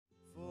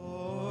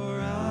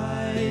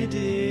I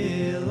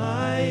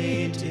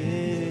delight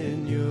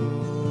in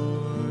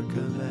your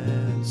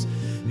commands,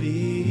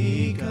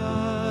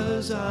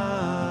 because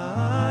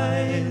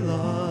I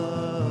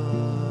love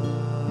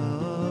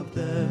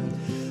them.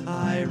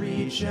 I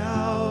reach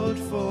out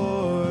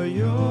for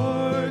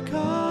your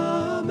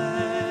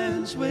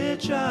commands,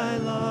 which I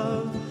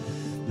love,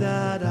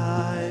 that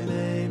I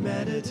may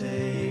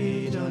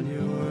meditate on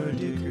your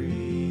decrees.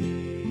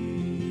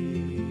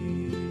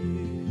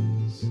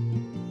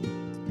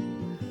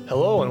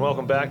 Hello and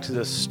welcome back to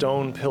the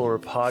Stone Pillar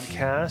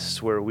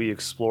Podcast, where we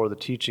explore the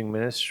teaching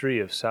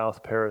ministry of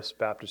South Paris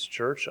Baptist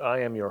Church.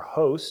 I am your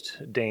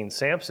host, Dane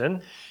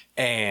Sampson.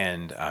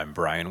 And I'm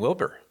Brian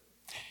Wilbur.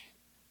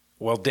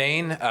 Well,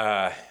 Dane,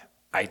 I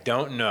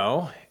don't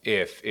know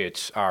if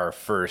it's our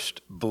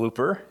first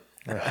blooper,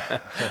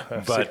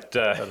 but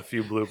Had a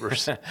few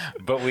bloopers.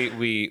 but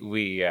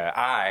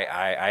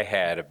I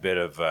had a bit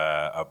of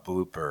a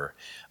blooper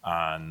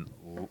on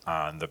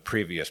the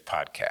previous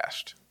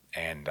podcast,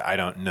 and I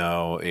don't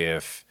know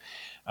if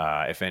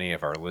any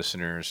of our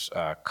listeners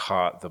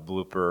caught the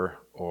blooper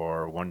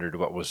or wondered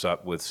what was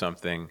up with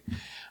something.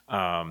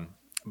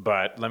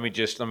 But let me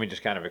just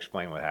kind of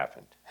explain what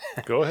happened.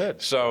 Go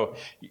ahead. So,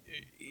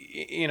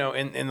 you know,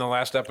 in the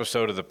last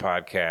episode of the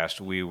podcast,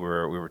 we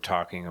were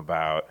talking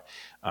about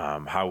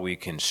how we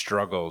can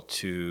struggle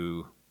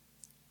to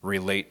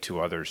relate to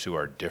others who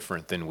are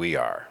different than we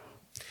are.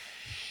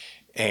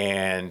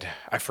 And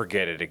I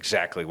forget at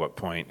exactly what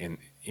point in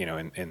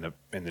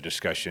the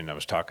discussion I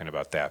was talking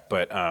about that.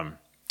 But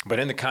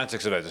in the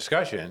context of that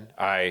discussion,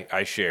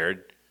 I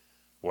shared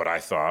what I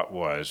thought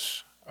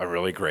was a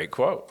really great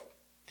quote.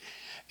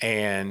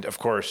 And of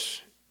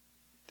course,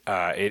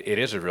 it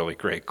is a really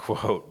great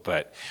quote,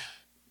 but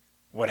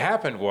what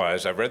happened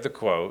was I read the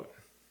quote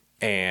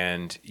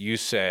and you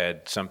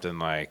said something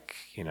like,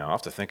 I'll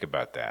have to think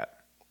about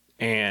that.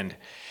 And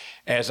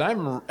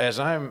I'm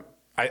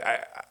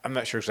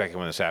not sure exactly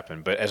when this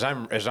happened, but as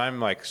I'm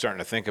like starting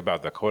to think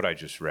about the quote I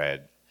just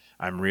read,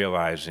 I'm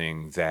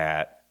realizing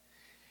that,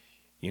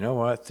 you know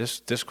what,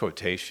 this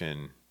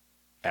quotation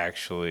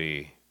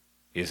actually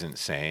isn't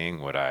saying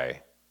what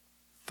I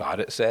thought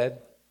it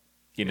said.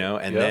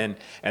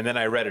 Then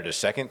I read it a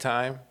second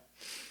time,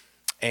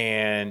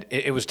 and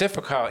it was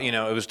difficult.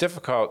 It was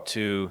difficult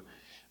to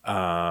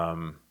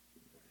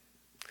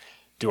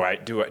do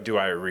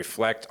I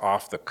reflect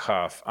off the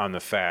cuff on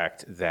the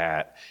fact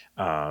that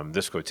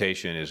this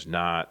quotation is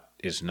not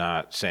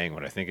saying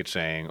what I think it's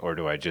saying, or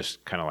do I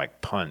just kind of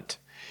like punt?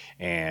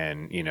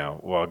 And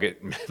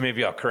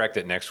maybe I'll correct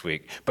it next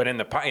week. But in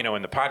the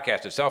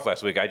podcast itself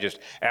last week,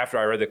 after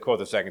I read the quote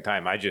the second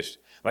time, I just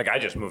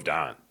moved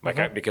on,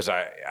 because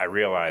I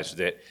realized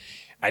that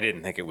I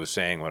didn't think it was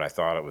saying what I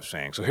thought it was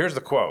saying. So here's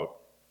the quote.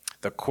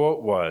 The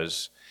quote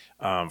was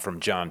from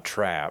John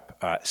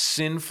Trapp: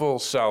 "Sinful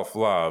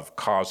self-love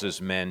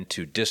causes men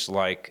to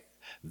dislike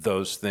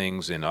those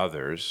things in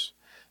others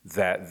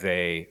that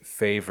they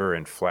favor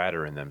and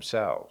flatter in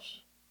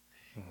themselves."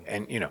 Mm-hmm.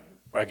 And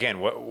again,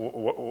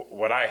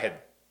 what I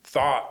had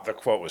thought the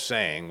quote was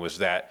saying was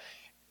that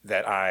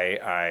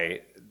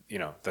the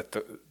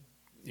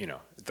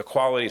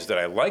qualities that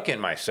I like in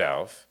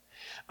myself,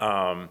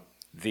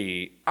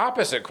 the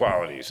opposite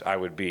qualities I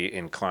would be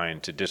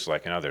inclined to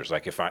dislike in others.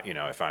 Like if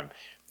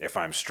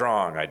I'm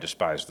strong, I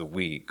despise the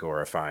weak,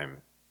 or if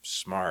I'm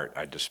smart,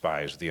 I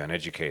despise the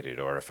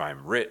uneducated, or if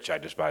I'm rich, I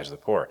despise the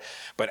poor.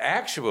 But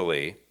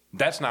actually,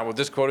 that's not what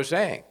this quote is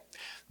saying.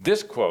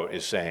 This quote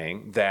is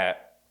saying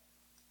that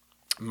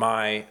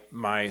my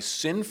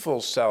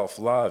sinful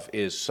self-love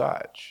is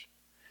such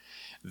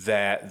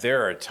that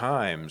there are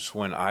times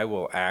when I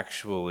will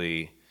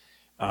actually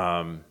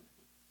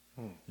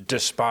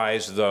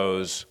despise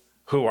those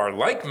who are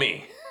like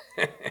me.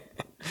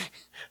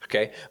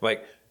 Okay?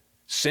 Like,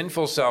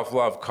 sinful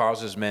self-love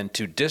causes men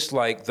to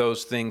dislike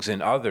those things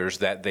in others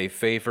that they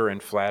favor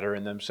and flatter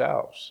in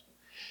themselves.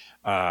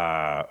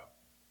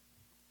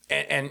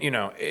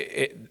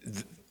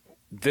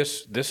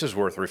 This is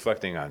worth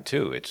reflecting on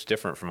too. It's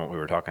different from what we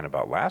were talking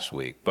about last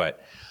week,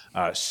 but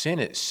sin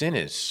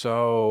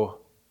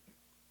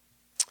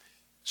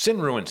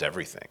ruins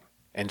everything,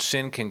 and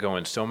sin can go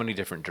in so many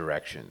different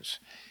directions.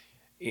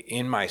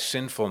 In my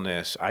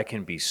sinfulness, I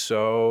can be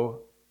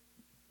so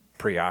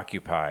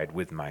preoccupied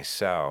with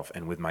myself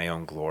and with my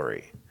own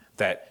glory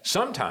that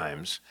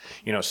sometimes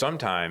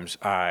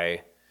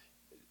I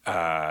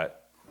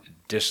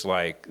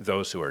dislike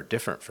those who are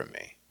different from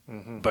me.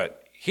 Mm-hmm.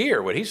 But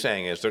here, what he's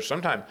saying is there's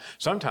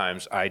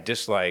sometimes I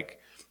dislike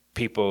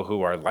people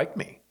who are like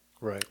me.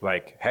 Right.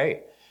 Like,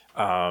 hey,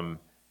 I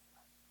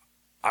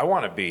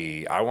want to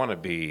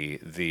be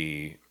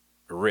the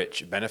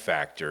rich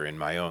benefactor in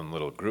my own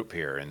little group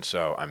here, and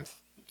so I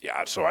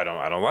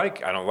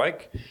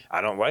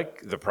don't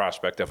like the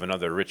prospect of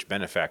another rich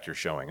benefactor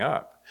showing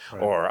up.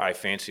 Right. Or I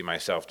fancy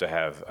myself to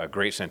have a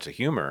great sense of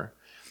humor,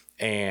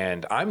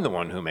 and I'm the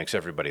one who makes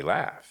everybody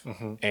laugh.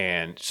 Mm-hmm.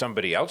 And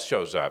somebody else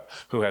shows up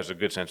who has a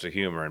good sense of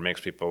humor and makes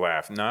people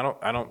laugh. No,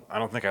 I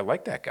don't think I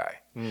like that guy.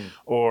 Mm.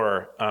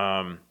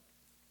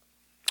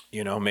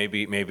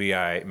 maybe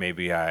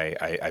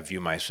I view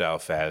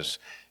myself as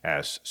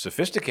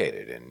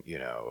sophisticated and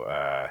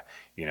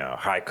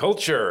high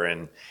culture,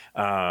 and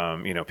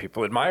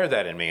people admire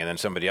that in me, and then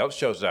somebody else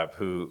shows up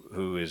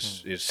who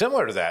is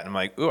similar to that, and I'm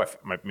like, ooh,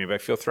 maybe I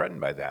feel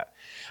threatened by that.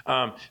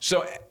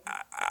 So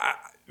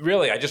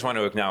really, I just want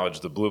to acknowledge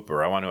the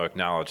blooper. I want to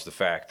acknowledge the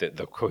fact that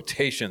the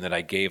quotation that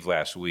I gave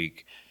last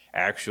week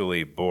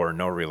actually bore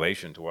no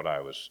relation to what I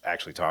was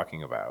actually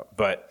talking about.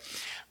 But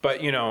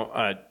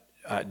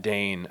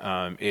Dane,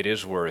 it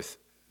is worth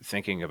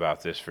thinking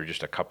about this for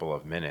just a couple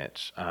of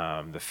minutes.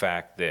 The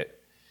fact that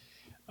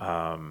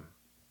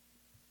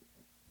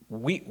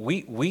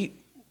we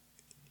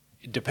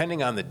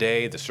depending on the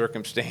day, the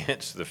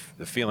circumstance,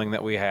 the feeling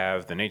that we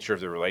have, the nature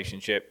of the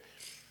relationship,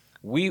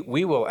 we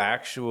will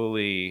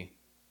actually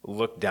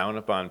look down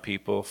upon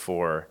people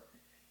for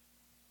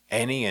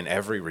any and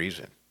every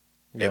reason.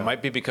 Yeah. It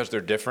might be because they're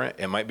different.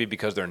 It might be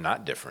because they're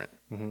not different.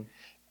 Mm-hmm.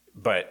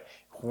 But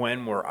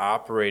when we're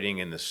operating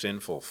in the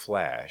sinful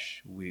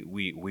flesh, we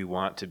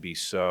want to be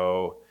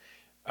so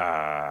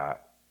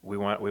we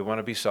want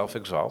to be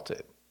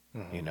self-exalted,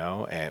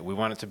 mm-hmm. And we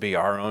want it to be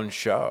our own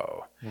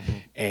show, mm-hmm.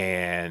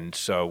 and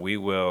so we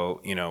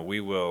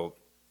will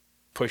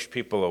push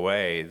people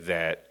away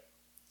that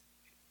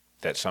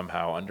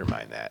somehow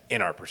undermine that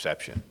in our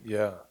perception.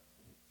 Yeah.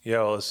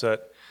 Well, it's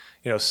that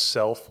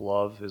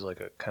self-love is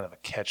like a kind of a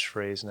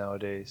catchphrase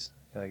nowadays.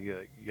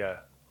 You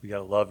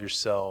gotta love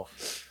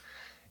yourself.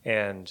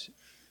 And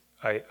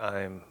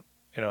I'm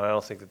I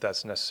don't think that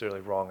that's necessarily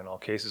wrong in all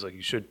cases. Like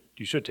you should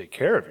take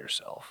care of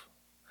yourself,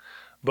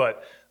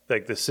 but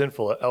like the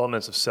sinful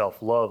elements of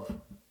self-love,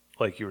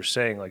 like you were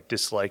saying, like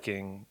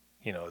disliking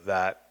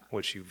that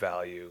which you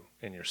value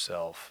in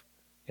yourself,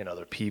 in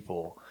other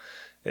people,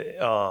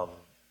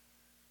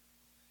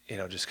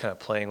 just kind of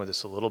playing with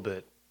this a little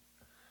bit.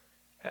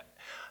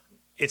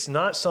 It's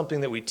not something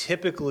that we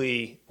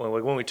typically,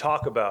 when we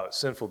talk about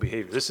sinful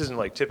behavior, this isn't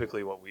like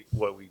typically what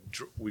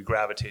we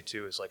gravitate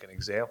to as like an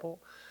example.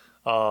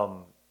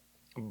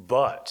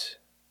 But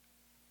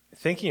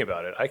thinking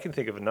about it, I can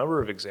think of a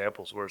number of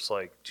examples where it's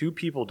like two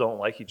people don't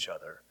like each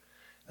other.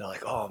 They're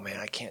like, oh man,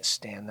 I can't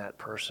stand that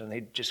person.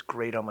 They just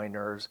grate on my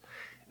nerves.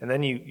 And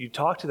then you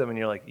talk to them and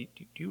you're like, do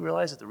you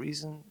realize that the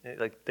reason,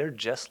 like they're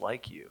just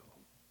like you?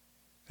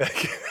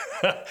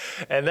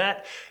 And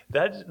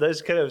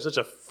that's kind of such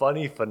a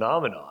funny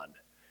phenomenon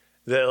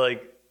that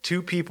like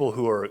two people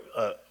who are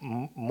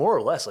more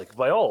or less like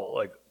by all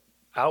like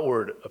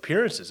outward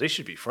appearances, they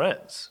should be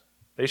friends.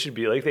 They should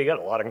be like, they got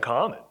a lot in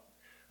common.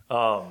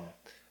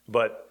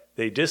 But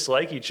they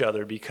dislike each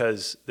other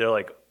because they're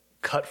like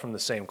cut from the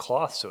same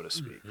cloth, so to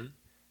speak. Mm-hmm.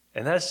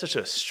 And that's such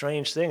a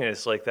strange thing. And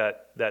it's like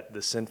that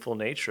the sinful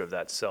nature of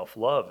that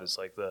self-love is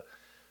like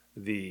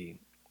the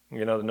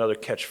another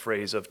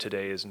catchphrase of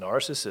today is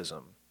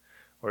narcissism,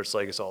 where it's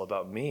like, it's all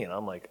about me. And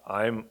I'm like,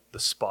 the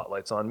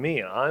spotlight's on me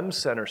and I'm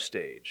center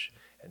stage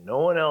and no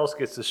one else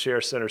gets to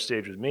share center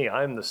stage with me.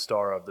 I'm the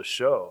star of the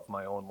show of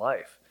my own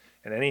life.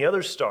 And any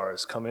other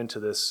stars come into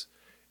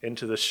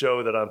the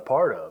show that I'm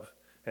part of.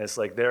 And it's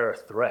like, they're a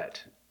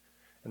threat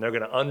and they're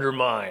going to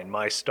undermine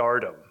my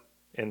stardom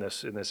in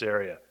this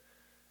area.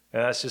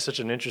 And that's just such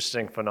an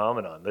interesting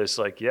phenomenon. There's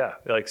like,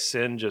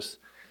 sin just,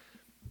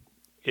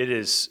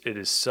 it's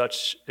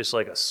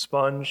like a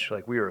sponge.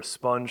 Like we are a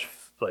sponge,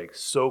 like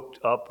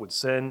soaked up with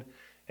sin,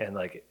 and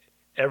like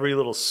every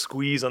little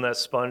squeeze on that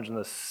sponge and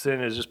the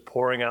sin is just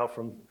pouring out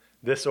from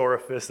this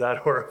orifice,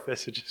 that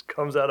orifice. It just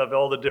comes out of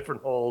all the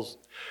different holes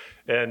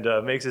and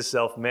makes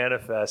itself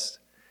manifest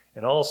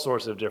in all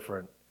sorts of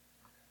different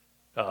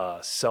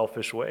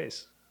selfish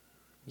ways.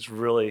 It's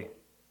really,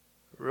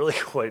 really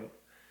quite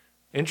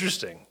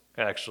interesting,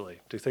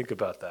 actually, to think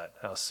about that,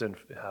 how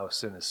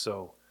sin is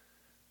so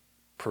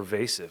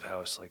pervasive, how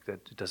it's like that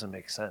it doesn't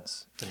make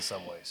sense in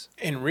some ways.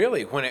 And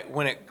really, when it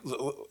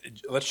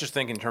let's just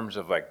think in terms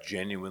of like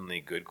genuinely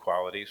good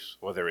qualities,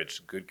 whether it's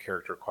good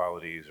character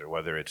qualities or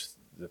whether it's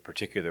the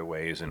particular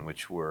ways in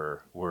which we're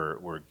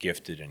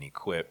gifted and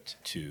equipped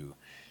to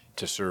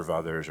serve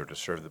others or to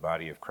serve the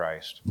body of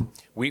Christ.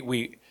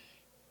 We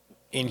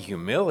in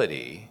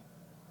humility,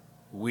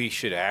 we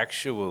should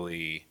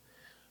actually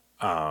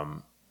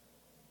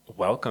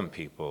welcome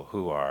people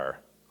who are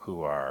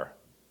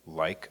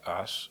like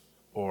us,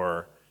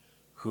 or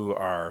who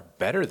are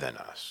better than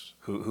us,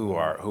 who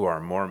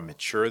are more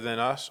mature than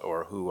us,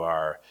 or who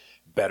are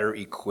better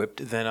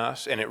equipped than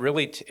us. And it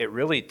really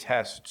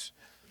tests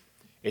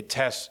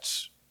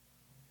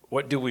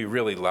what do we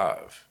really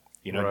love?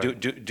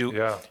 Right.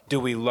 Do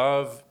we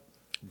love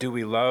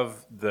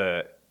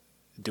the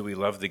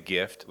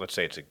gift? Let's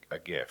say it's a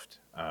gift.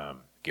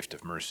 Gift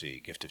of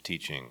mercy, gift of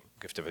teaching,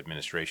 gift of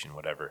administration,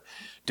 whatever.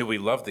 Do we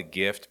love the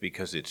gift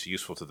because it's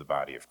useful to the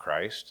body of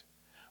Christ?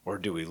 Or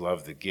do we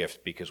love the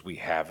gift because we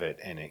have it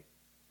and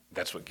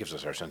that's what gives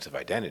us our sense of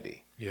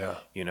identity? Yeah.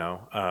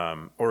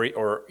 Or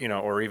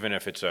even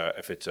if it's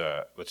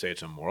a let's say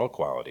it's a moral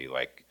quality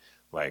like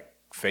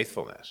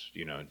faithfulness.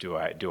 Do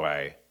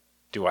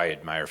I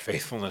admire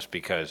faithfulness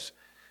because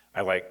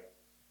I like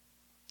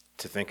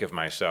to think of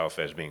myself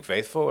as being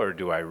faithful, or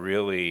do I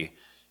really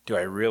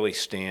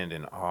stand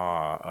in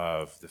awe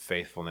of the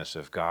faithfulness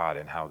of God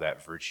and how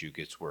that virtue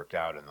gets worked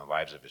out in the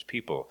lives of his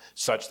people,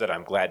 such that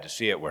I'm glad to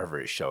see it wherever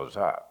it shows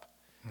up?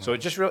 Mm-hmm. So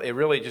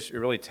it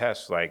really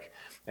tests, like,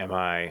 am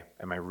I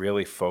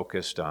really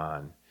focused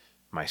on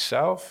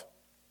myself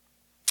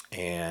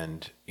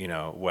and,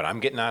 what I'm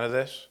getting out of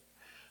this?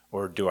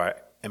 Or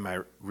am I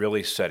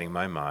really setting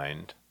my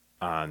mind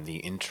on the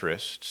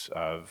interests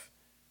of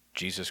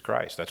Jesus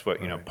Christ? That's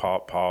what, right.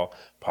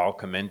 Paul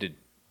commended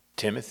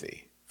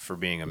Timothy for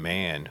being a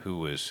man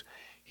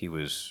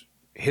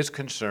his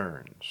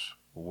concerns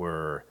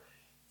were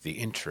the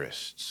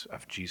interests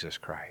of Jesus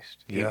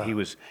Christ. Yeah.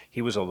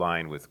 He was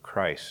aligned with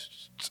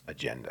Christ's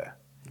agenda.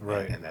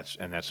 Right. And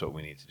that's what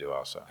we need to do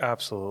also.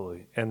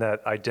 Absolutely. And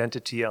that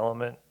identity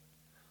element,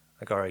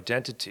 like our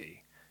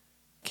identity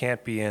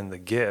can't be in the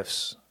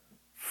gifts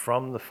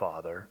from the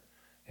Father,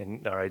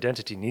 and our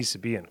identity needs to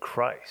be in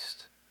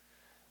Christ.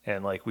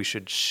 And like we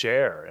should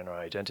share in our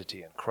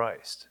identity in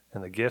Christ.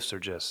 And the gifts are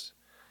just,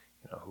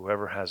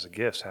 whoever has the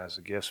gifts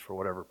for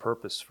whatever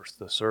purpose, for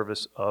the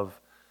service of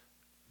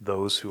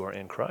those who are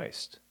in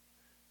Christ.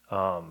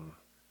 So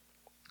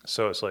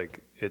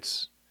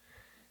it's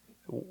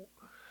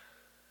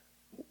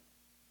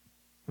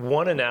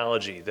one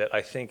analogy that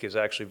I think is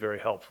actually very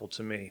helpful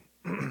to me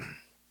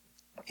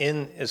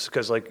is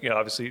because,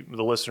 obviously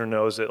the listener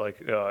knows that,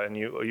 and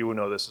you will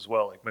know this as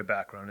well, my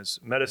background is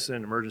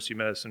medicine, emergency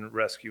medicine,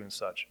 rescue and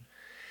such.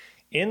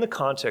 In the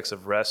context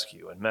of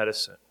rescue and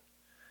medicine,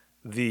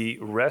 the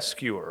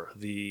rescuer,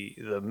 the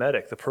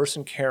medic, the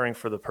person caring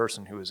for the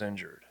person who is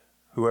injured,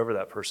 whoever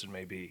that person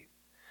may be,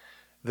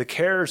 the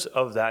cares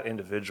of that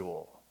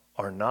individual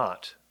are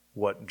not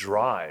what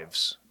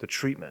drives the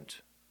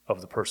treatment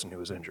of the person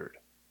who is injured.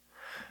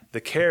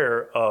 The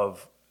care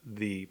of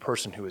the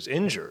person who is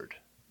injured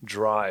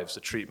drives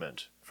the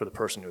treatment for the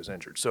person who is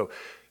injured. So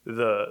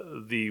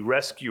the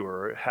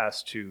rescuer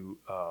has to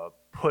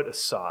put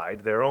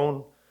aside their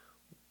own,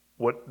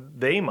 what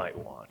they might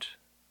want,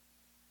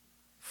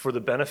 for the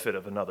benefit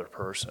of another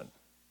person.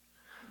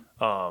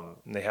 And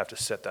they have to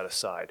set that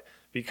aside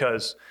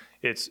because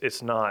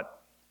it's not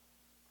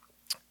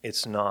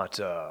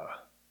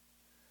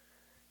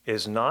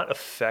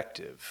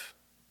effective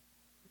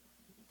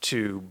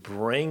to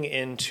bring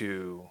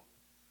into,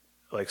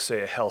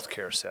 say, a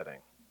healthcare setting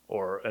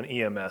or an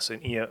EMS,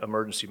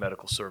 emergency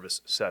medical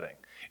service setting.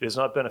 It is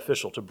not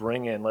beneficial to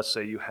bring in, let's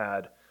say you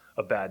had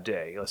a bad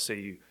day, let's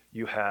say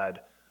you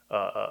had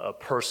a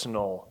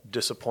personal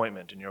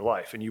disappointment in your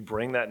life, and you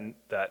bring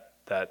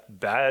that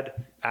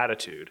bad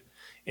attitude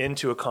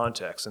into a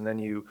context, and then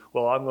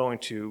I'm going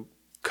to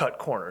cut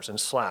corners and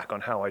slack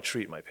on how I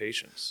treat my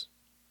patients.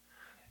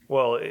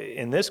 Well,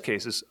 in this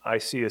case, I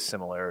see a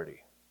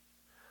similarity,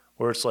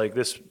 where it's like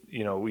this,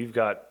 we've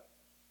got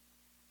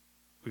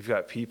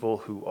people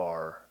who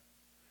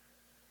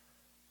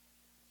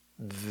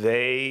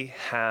they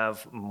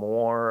have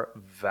more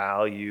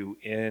value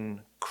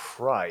in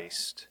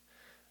Christ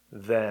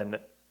than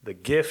the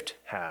gift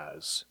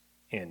has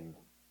in,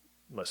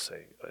 let's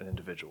say, an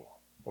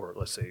individual, or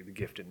let's say the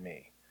gift in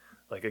me.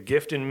 Like a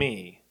gift in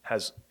me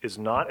is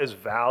not as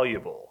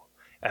valuable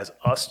as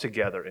us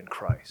together in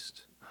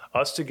Christ.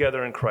 Us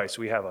together in Christ,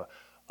 we have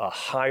a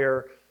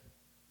higher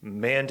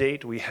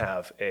mandate.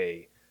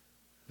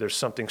 There's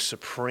something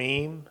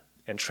supreme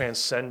and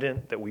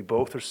transcendent that we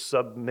both are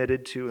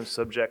submitted to and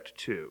subject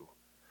to.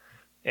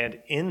 And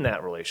in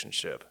that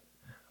relationship,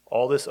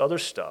 all this other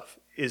stuff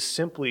is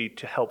simply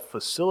to help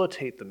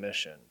facilitate the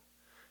mission.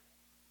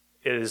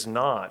 It is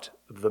not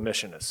the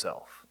mission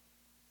itself.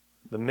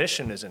 The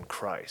mission is in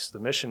Christ. The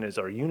mission is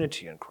our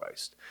unity in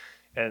Christ.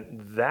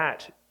 And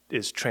that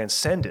is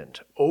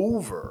transcendent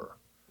over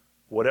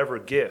whatever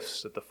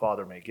gifts that the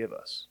Father may give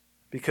us.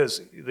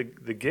 Because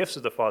the gifts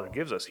that the Father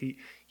gives us,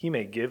 he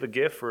may give a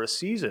gift for a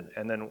season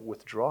and then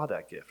withdraw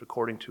that gift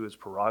according to his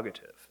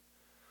prerogative.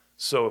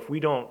 So if we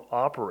don't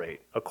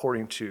operate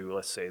according to,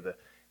 let's say,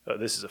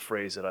 this is a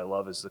phrase that I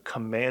love, is the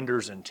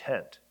commander's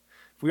intent.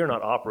 If we are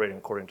not operating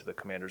according to the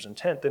commander's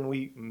intent, then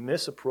we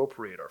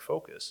misappropriate our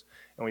focus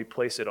and we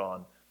place it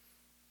on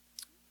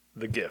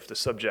the gift, the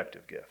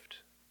subjective gift,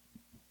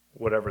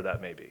 whatever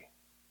that may be.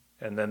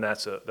 And then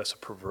that's a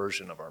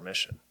perversion of our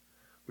mission.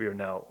 We are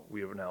now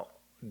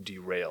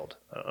derailed.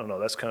 I don't know,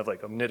 that's kind of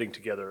like I'm knitting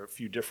together a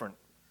few different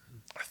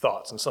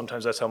thoughts, and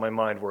sometimes that's how my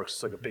mind works.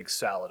 It's like a big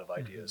salad of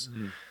ideas.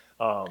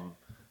 Mm-hmm.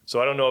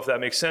 So I don't know if that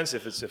makes sense,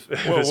 if it's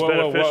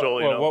beneficial.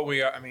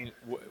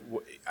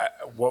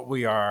 What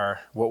we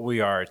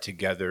are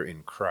together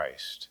in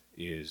Christ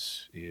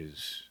is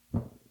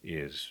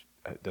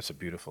that's a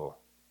beautiful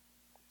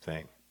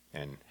thing.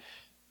 And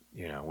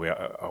we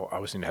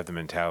always need to have the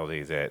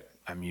mentality that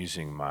I'm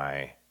using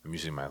my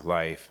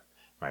life,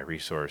 my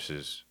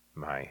resources,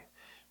 my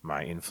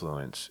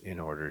influence in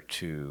order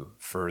to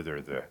further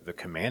the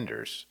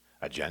commander's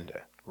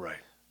agenda. Right.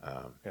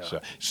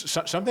 So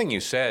something you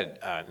said,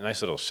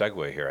 nice little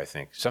segue here, I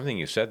think. Something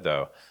you said,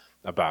 though,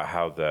 about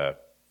how the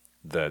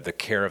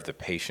care of the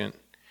patient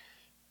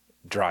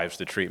drives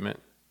the treatment.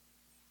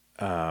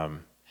 That's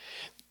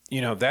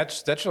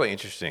really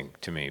interesting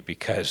to me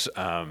because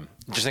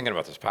just thinking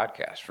about this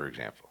podcast, for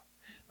example.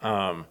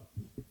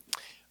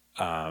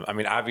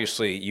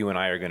 Obviously, you and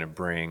I are going to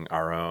bring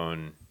our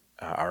own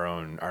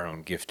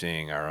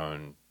gifting, our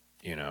own,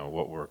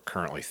 what we're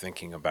currently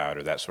thinking about,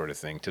 or that sort of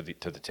thing to the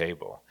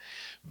table.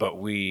 But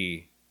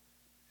we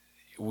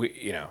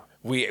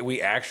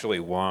actually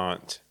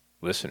want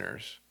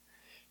listeners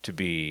to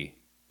be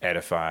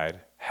edified,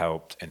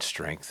 helped, and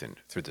strengthened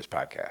through this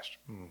podcast.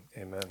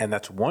 Amen. And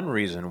that's one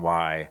reason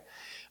why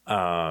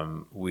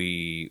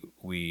we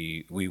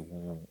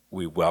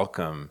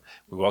welcome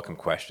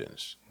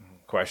questions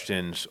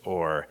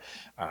or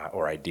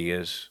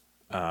ideas.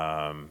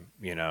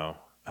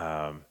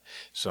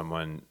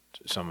 Someone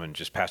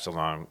just passed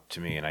along to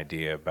me an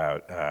idea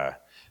about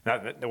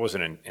it was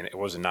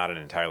not an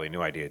entirely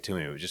new idea to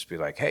me. It would just be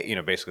like, hey,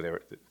 basically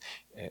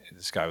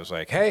this guy was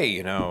like, hey,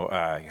 you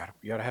ought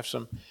to have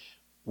some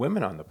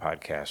women on the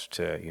podcast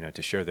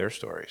to share their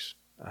stories.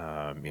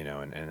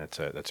 And that's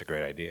a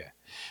great idea.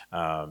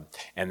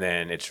 And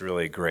then it's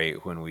really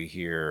great when we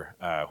hear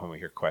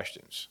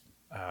questions.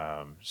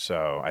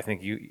 So I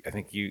think you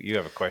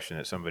have a question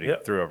that somebody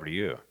threw over to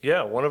you.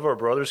 Yeah, one of our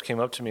brothers came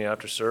up to me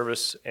after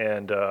service,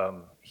 and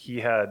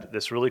he had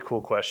this really cool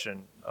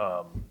question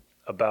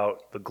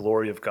about the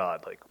glory of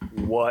God. Like,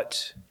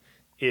 what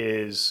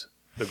is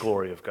the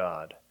glory of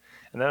God?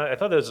 And I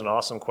thought that was an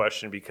awesome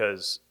question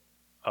because,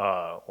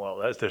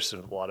 there's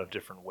a lot of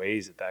different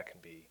ways that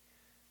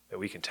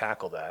we can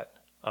tackle that.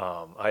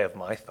 I have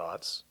my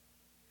thoughts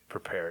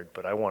prepared,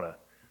 but I want to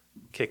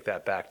kick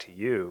that back to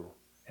you.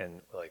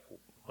 And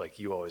like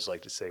you always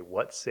like to say,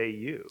 what say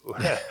you?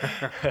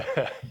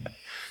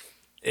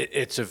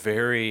 It's a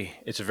very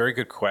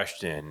good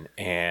question,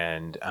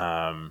 and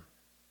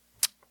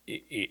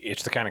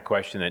it's the kind of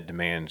question that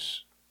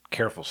demands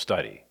careful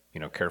study.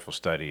 Careful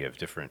study of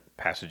different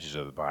passages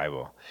of the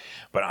Bible.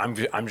 But I'm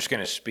just going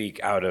to speak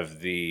out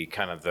of the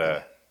kind of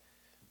the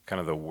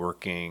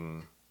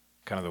working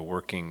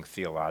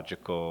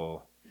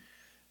theological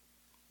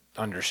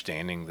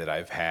understanding that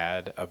I've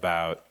had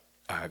about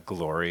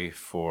glory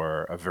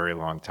for a very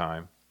long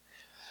time.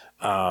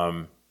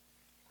 And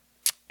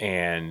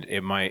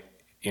it might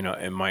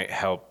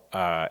help,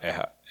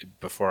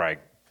 before I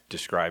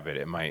describe it,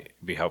 it might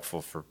be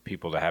helpful for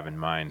people to have in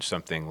mind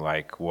something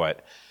like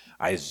what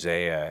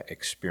Isaiah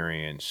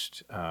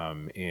experienced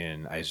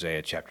in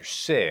Isaiah chapter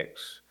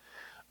 6,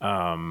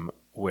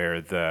 where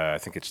I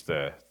think it's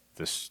the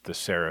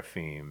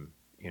seraphim,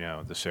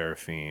 the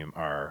seraphim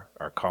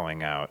are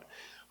calling out,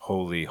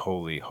 holy,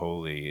 holy,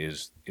 holy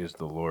is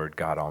the Lord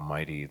God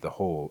Almighty. The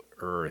whole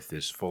earth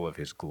is full of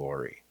His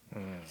glory.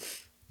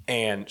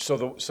 And so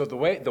the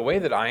way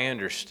that I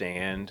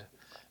understand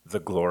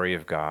the glory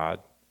of God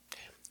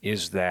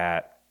is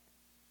that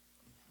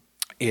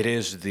it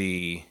is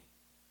the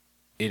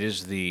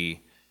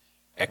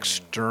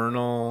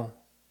external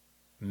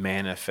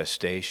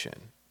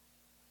manifestation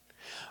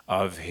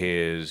of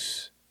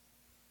His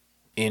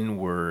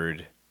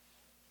inward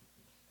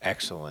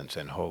excellence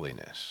and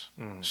holiness.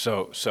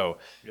 So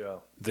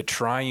the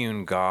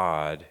triune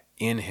God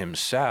in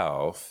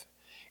Himself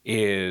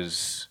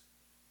is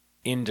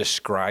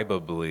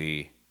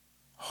indescribably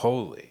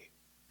holy,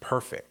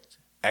 perfect,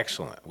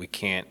 excellent. We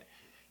can't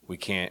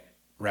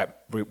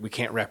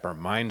wrap our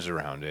minds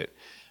around it.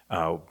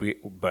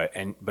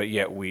 But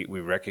yet we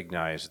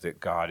recognize that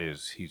God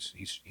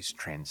he's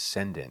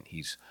transcendent.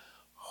 He's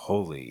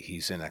holy.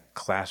 He's in a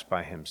class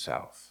by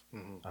Himself.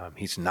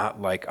 He's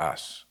not like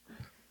us.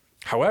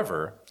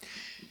 However,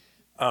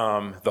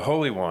 the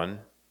Holy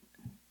One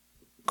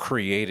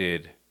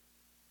created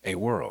a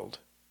world,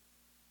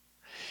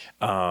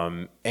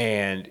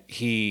 and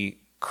He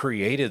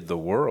created the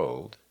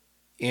world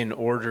in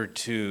order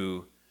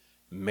to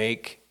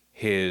make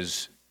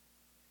His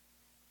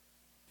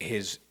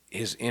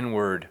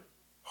inward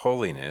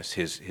holiness,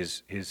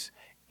 his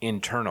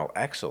internal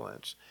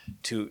excellence,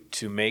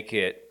 to make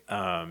it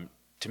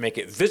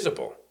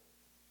visible,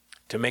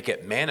 to make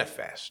it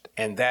manifest,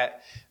 and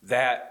that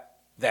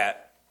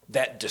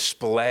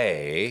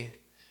display,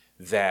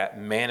 that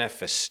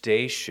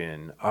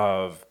manifestation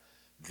of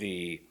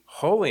the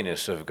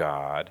holiness of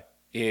God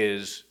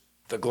is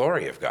the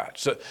glory of God.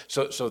 So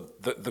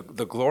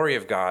the glory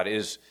of God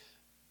is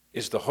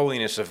the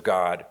holiness of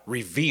God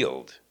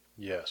revealed.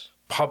 Yes.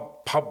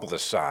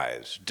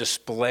 Publicized,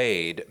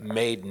 displayed,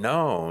 made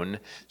known,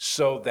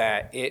 so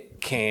that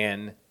it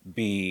can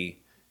be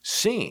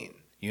seen.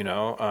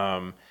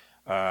 Another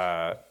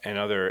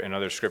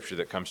scripture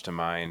that comes to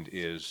mind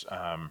is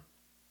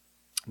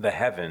the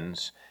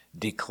heavens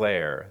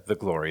declare the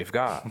glory of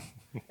God,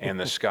 and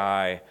the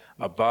sky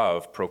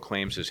above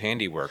proclaims His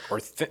handiwork. Or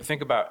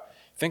think about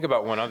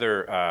one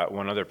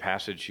other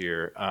passage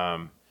here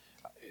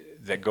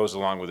that goes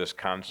along with this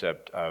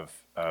concept of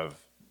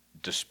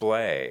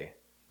display.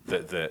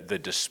 The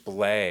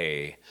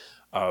display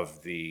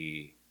of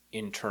the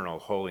internal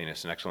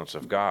holiness and excellence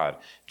of God.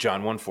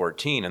 John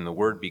 1:14, and the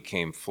Word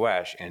became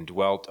flesh and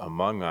dwelt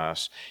among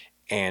us,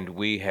 and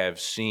we have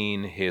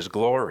seen His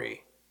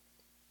glory.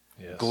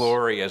 Yes.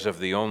 Glory as of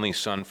the only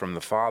Son from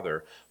the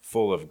Father,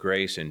 full of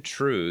grace and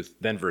truth.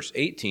 Then verse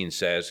 18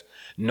 says,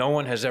 no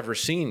one has ever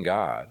seen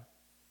God.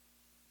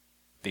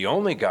 The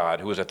only God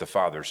who is at the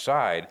Father's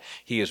side,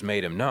 he has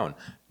made him known.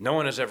 No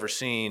one has ever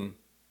seen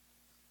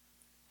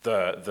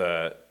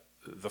the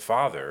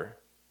Father,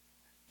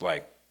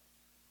 like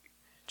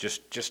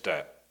just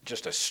a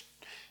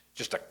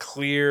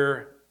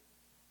clear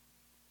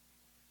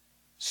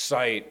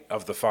sight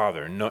of the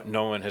Father.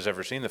 No one has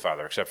ever seen the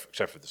Father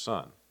except for the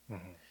Son.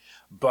 Mm-hmm.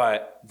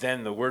 But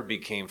then the Word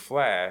became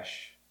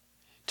flesh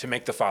to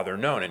make the Father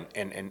known,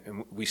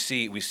 and we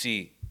see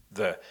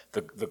the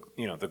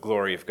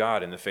glory of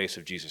God in the face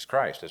of Jesus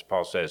Christ, as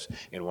Paul says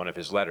in one of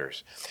his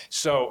letters.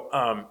 So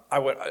I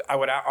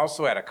would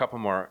also add a couple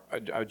more,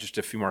 just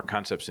a few more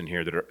concepts in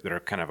here that are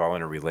kind of all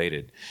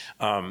interrelated.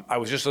 I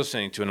was just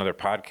listening to another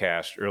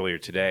podcast earlier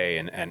today,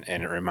 and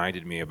it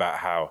reminded me about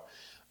how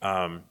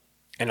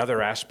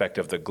another aspect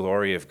of the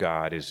glory of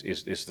God is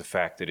the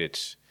fact that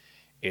it's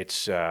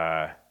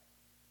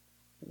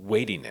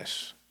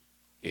weightiness.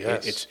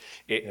 Yes.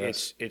 It's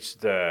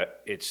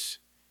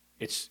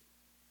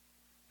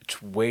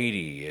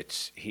weighty.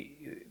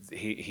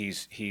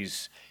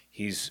 He's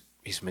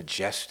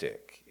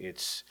majestic.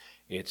 It's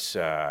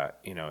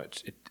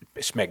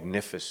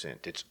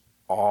magnificent. It's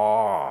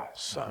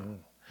awesome.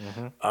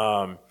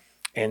 Mm-hmm.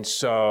 And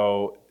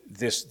so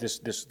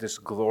this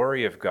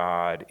glory of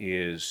God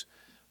it's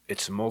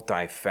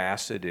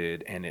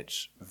multifaceted, and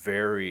it's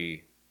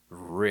very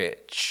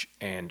rich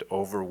and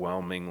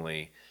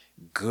overwhelmingly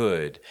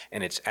good,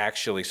 and it's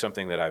actually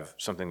something that I've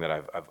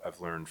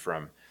learned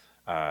from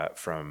the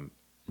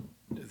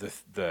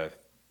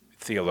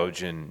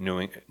theologian,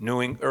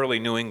 early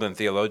New England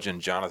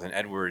theologian Jonathan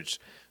Edwards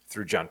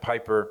through John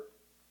Piper,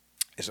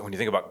 is that when you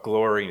think about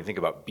glory and you think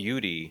about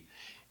beauty,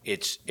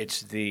 it's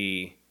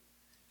the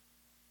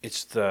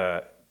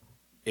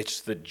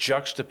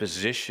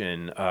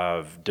juxtaposition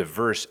of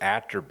diverse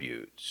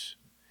attributes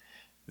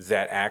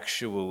that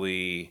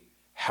actually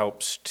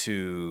helps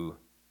to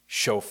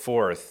show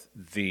forth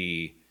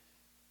the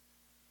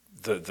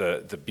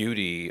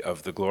beauty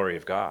of the glory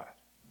of God.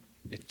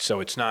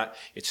 So it's not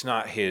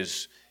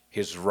his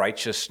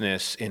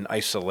righteousness in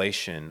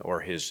isolation,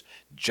 or his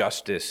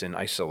justice in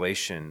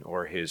isolation,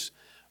 or his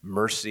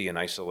mercy in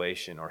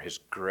isolation, or his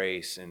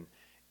grace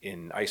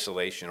in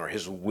isolation, or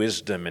his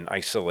wisdom in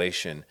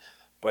isolation,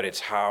 but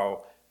it's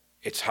how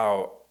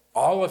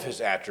all of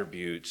his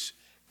attributes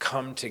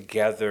come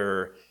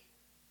together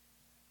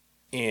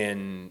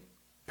in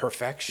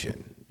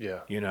perfection. Yeah.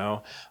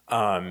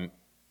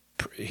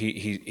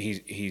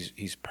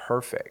 He's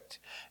perfect.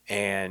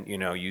 And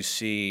you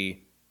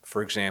see,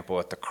 for example,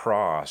 at the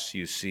cross,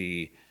 you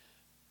see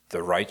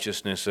the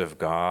righteousness of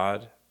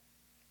God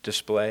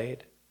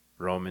displayed,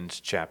 Romans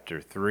chapter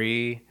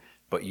 3,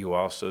 but you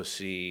also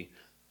see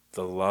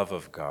the love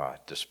of God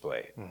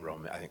displayed,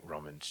 I think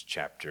Romans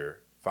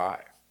chapter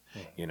 5.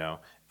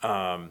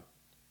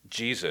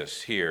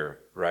 Jesus here,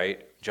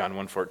 right? John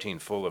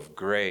 1:14, full of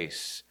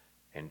grace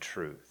and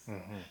truth.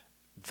 Mm-hmm.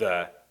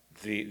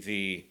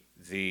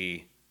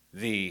 The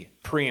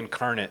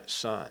pre-incarnate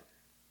Son,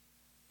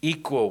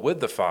 equal with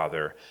the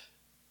Father,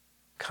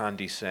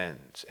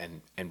 condescends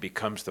and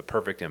becomes the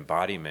perfect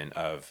embodiment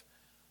of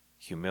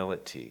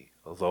humility,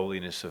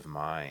 lowliness of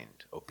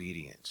mind,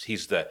 obedience.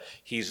 He's the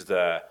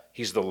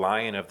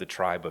Lion of the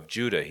tribe of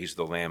Judah. He's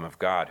the Lamb of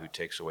God who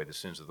takes away the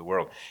sins of the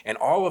world. And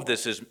all of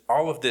this is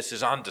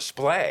on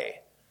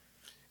display.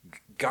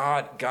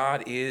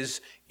 God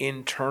is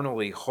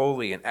internally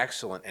holy and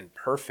excellent and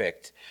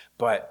perfect,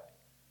 but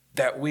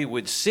that we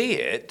would see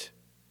it,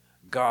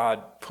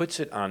 God puts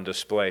it on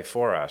display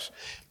for us,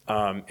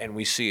 and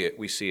we see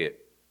it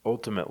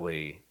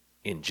ultimately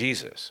in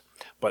Jesus.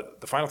 But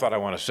the final thought I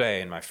want to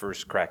say in my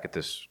first crack at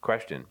this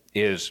question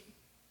is,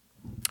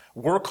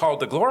 we're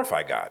called to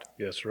glorify God.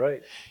 Yes,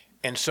 right.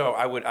 And so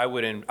I would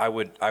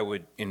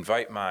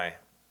invite my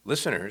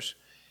listeners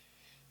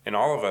and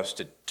all of us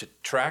to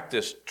track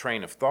this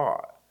train of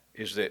thought.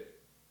 Is that,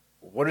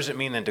 what does it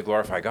mean then to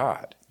glorify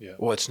God? Yeah.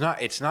 Well, it's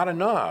not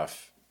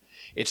enough.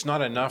 It's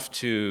not enough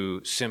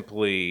to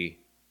simply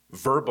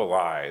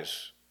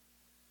verbalize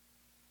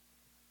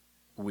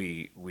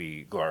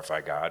we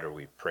glorify God or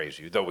we praise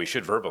you, though we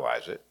should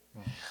verbalize it.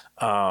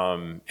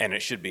 And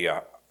it should be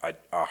a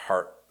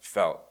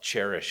heartfelt,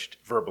 cherished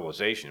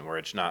verbalization where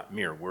it's not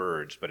mere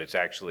words, but it's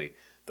actually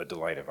the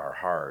delight of our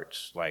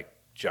hearts. Like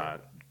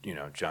John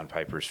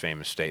Piper's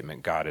famous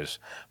statement, God is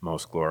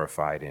most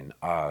glorified in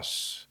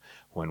us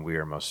when we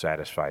are most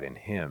satisfied in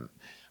him.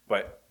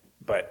 But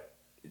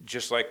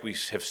just like we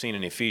have seen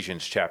in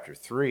Ephesians chapter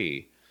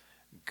 3,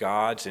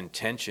 God's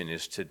intention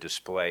is to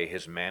display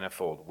his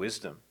manifold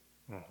wisdom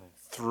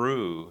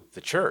through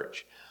the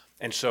church.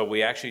 And so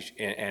we actually,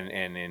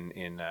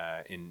 in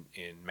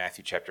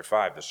Matthew chapter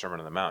 5, the Sermon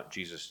on the Mount,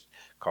 Jesus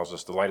calls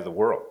us the light of the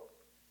world.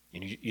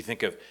 And you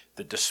think of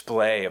the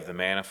display of the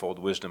manifold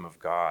wisdom of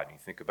God. You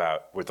think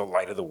about, we're the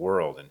light of the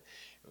world, and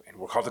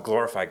we're called to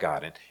glorify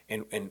God.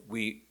 And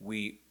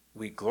we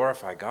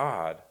glorify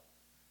God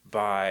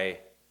by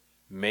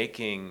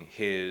making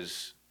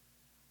his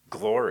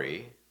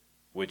glory,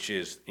 which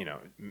is,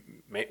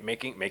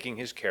 making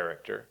his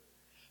character,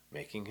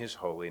 making his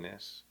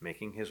holiness,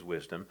 making his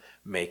wisdom,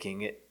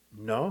 making it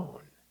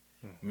known.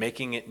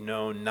 Making it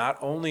known not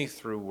only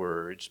through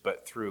words,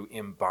 but through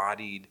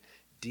embodied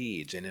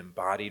deeds and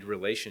embodied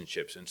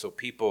relationships. And so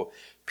people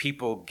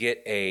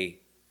get a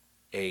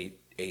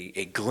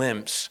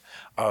glimpse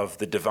of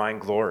the divine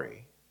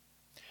glory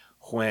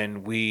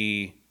when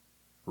we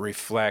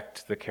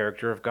reflect the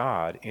character of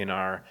God in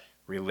our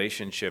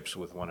relationships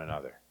with one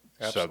another.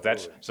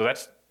 Absolutely. So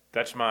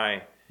that's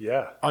my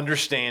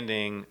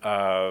understanding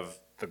of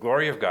the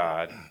glory of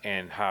God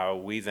and how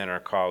we then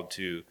are called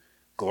to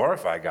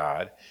glorify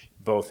God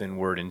both in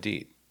word and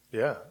deed.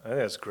 Yeah, I think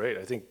that's great.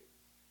 I think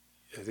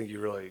you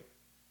really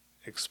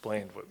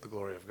explained what the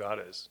glory of God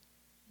is.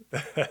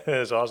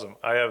 It's awesome.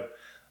 I have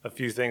a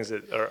few things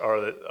that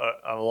are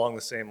along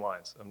the same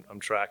lines. I'm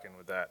tracking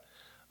with that.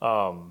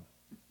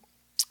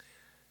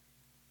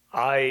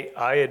 I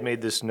had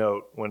made this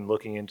note when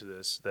looking into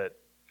this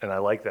and I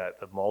like that,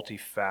 the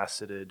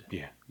multifaceted.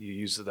 Yeah. You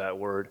used that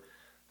word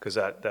because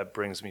that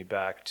brings me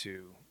back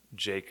to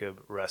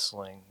Jacob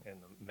wrestling in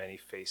the many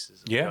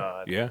faces of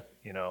God. Yeah.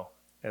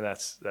 And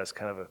that's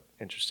kind of an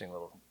interesting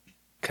little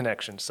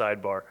connection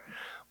sidebar.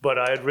 But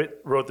I had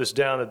wrote this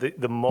down, that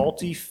the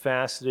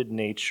multifaceted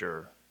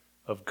nature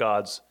of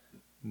God's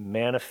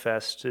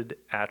manifested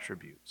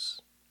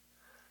attributes.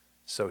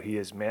 So he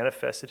has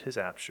manifested his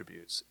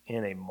attributes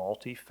in a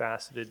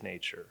multifaceted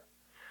nature.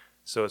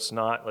 So it's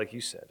not, like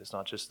you said, it's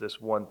not just this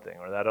one thing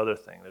or that other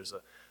thing. There's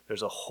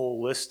a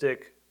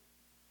holistic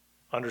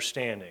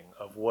understanding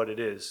of what it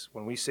is.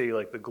 When we say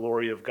like the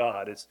glory of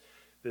God, it's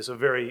a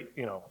very,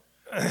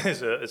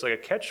 it's like a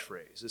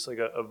catchphrase. It's like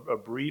a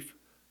brief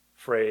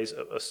phrase,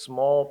 a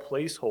small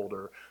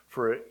placeholder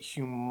for a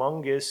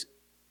humongous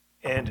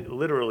and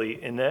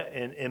literally an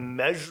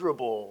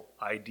immeasurable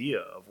idea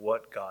of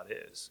what God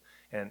is.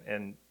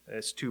 And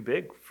it's too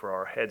big for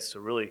our heads to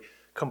really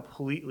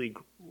completely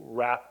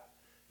wrap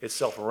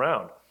itself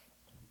around.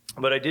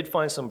 But I did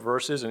find some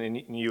verses, and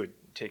you had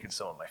taken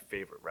some of my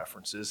favorite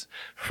references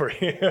for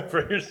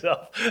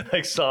yourself,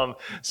 like Psalm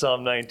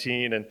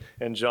 19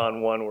 and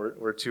John 1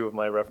 were two of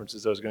my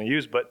references I was going to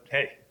use. But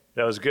hey,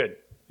 that was good.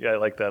 Yeah, I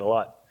like that a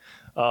lot.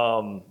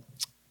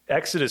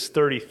 Exodus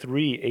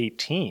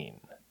 33:18.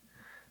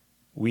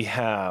 We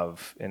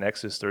have in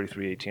Exodus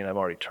 33:18, I've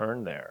already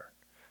turned there.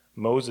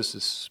 Moses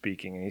is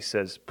speaking, and he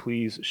says,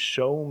 "Please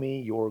show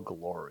me your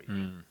glory."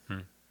 Mm-hmm.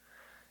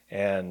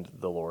 And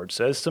the Lord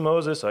says to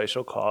Moses, "I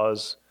shall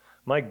cause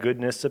my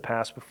goodness to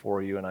pass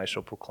before you, and I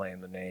shall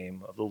proclaim the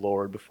name of the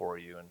Lord before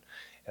you,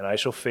 and I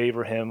shall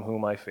favor him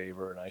whom I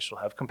favor, and I shall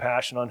have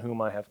compassion on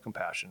whom I have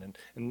compassion."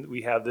 And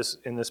we have this,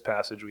 in this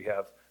passage, we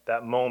have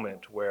that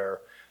moment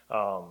where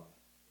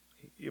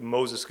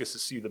Moses gets to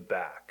see the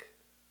back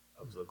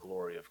of the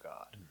glory of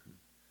God. Mm-hmm.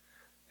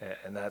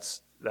 And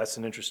that's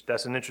an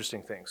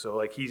interesting thing. So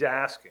like he's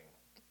asking,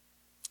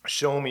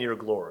 show me your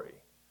glory,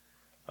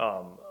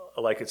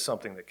 like it's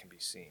something that can be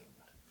seen.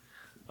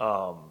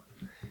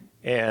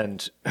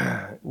 And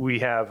we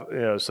have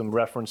some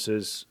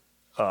references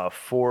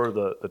for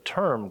the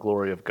term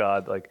glory of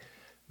God. Like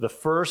the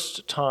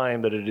first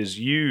time that it is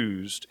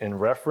used in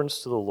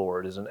reference to the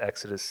Lord is in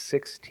Exodus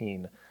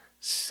 16:7.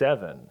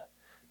 And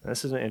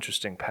this is an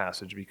interesting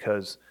passage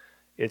because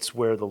it's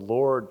where the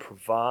Lord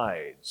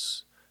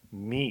provides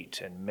meat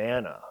and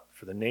manna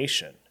for the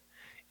nation.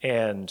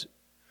 And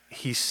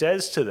he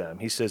says to them,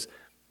 he says,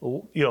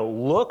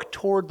 look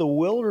toward the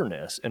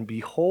wilderness and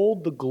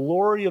behold the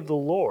glory of the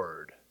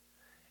Lord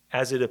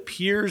as it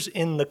appears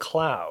in the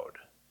cloud.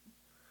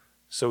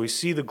 So we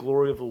see the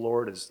glory of the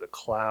Lord as the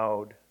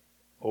cloud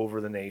over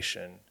the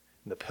nation,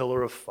 and the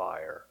pillar of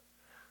fire.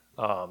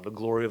 The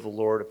glory of the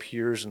Lord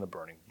appears in the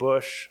burning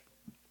bush.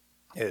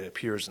 It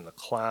appears in the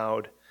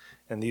cloud.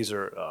 And these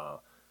are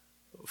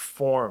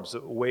forms,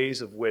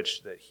 ways of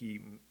which that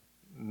he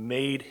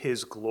made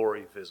his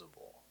glory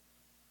visible.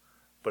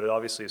 But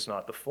obviously it's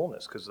not the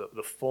fullness, because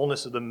the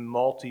fullness of the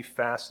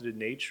multifaceted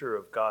nature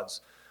of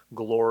God's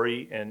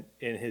glory and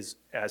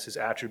as his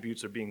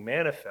attributes are being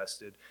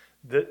manifested,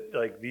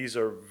 these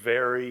are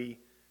very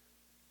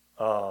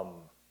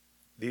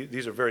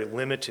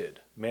limited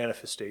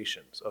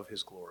manifestations of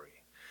his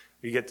glory.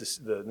 You get this,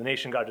 the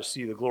nation got to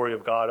see the glory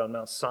of God on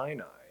Mount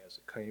Sinai as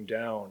it came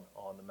down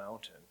on the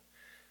mountain.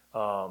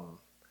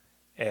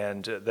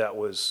 And that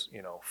was,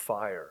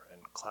 fire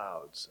and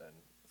clouds and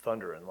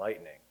thunder and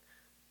lightning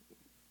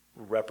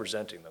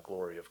representing the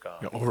glory of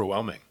God. Yeah,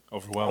 overwhelming.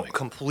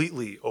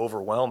 Completely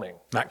overwhelming.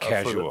 Not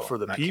casual. For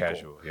the not people.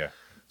 Casual, yeah.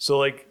 So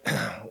like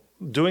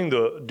doing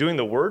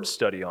the word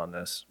study on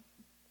this,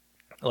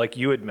 like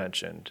you had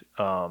mentioned,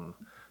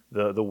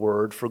 the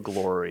word for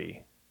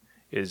glory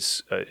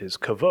is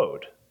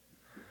kavod.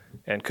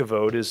 And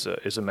kavod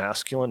is a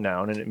masculine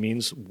noun, and it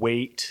means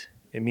weight,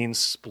 it means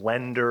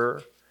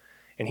splendor.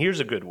 And here's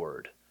a good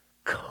word,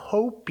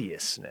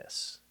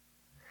 copiousness.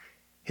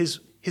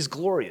 His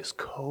glory is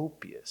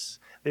copious.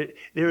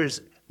 There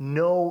is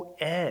no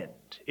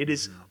end. It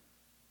is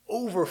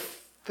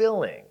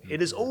filling.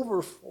 It is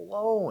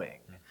overflowing.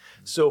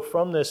 So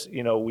from this,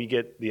 we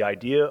get the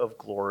idea of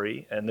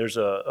glory, and there's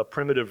a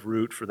primitive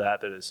root for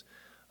that is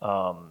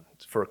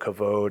for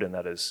kavod, and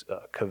that is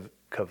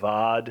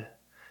kavad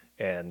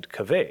and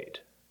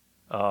kaved.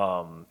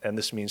 And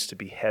this means to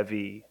be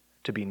heavy,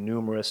 to be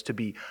numerous, to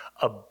be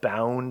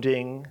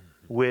abounding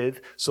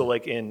with. So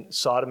like in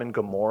Sodom and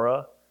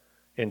Gomorrah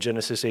in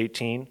Genesis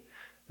 18,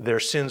 their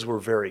sins were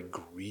very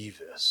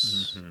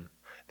grievous.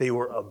 They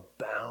were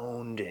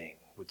abounding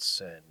with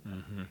sin.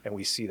 And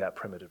we see that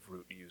primitive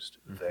root used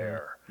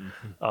there.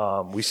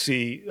 We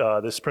see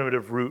this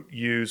primitive root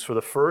used for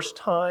the first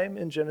time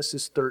in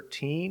Genesis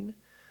 13.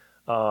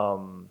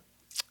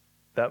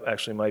 That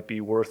actually might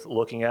be worth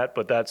looking at,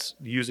 but that's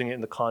using it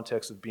in the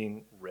context of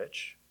being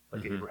rich,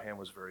 like Abraham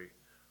was very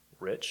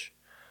rich.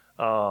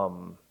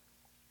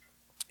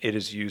 It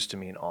is used to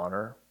mean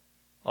honor,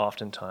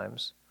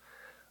 oftentimes.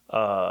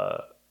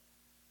 A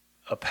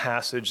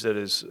passage that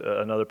is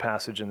another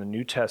passage in the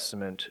New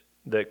Testament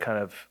that kind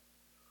of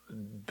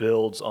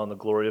builds on the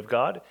glory of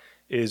God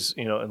is,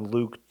 in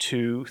Luke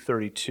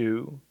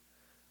 2:32.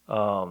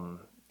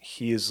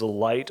 He is the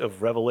light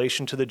of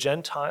revelation to the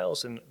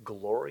Gentiles and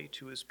glory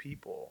to his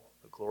people,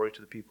 the glory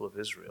to the people of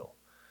Israel.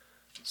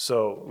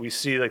 So we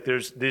see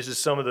this is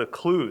some of the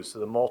clues to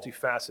the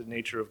multifaceted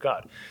nature of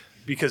God.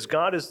 Because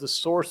God is the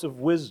source of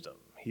wisdom.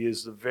 He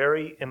is the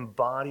very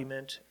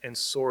embodiment and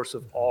source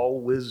of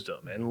all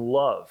wisdom and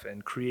love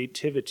and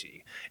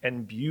creativity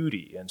and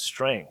beauty and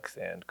strength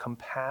and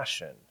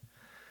compassion.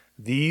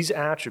 These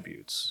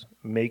attributes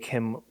make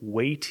him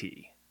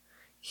weighty.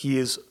 He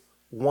is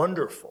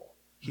wonderful.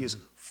 He is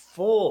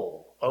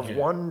full of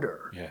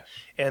wonder. Yes.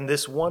 And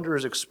this wonder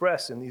is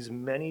expressed in these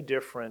many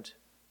different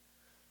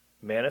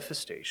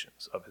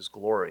manifestations of his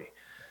glory.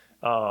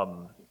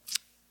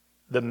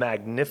 The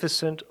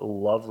magnificent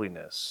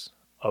loveliness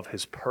of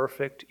his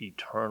perfect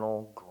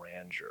eternal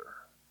grandeur.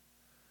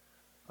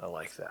 I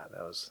like that.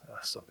 That's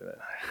something that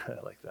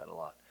I like that a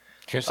lot.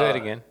 Can you say that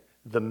again?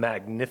 The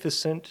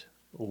magnificent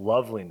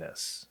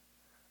loveliness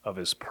of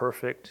his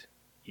perfect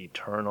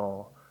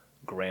eternal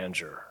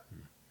grandeur.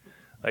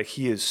 Like,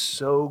 he is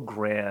so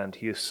grand.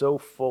 He is so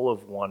full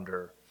of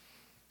wonder.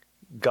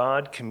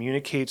 God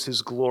communicates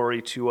his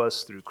glory to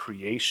us through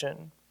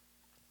creation.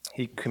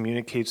 He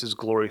communicates his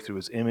glory through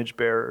his image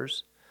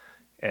bearers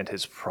and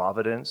his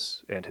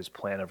providence and his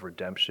plan of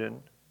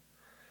redemption.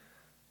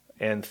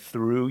 And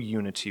through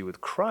unity with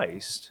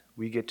Christ,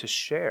 we get to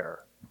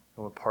share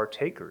and we're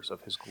partakers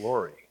of his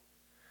glory.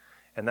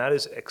 And that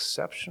is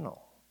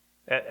exceptional.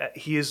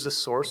 He is the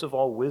source of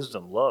all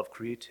wisdom, love,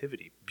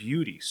 creativity,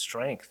 beauty,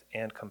 strength,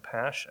 and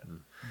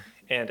compassion.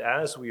 And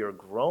as we are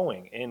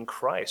growing in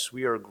Christ,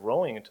 we are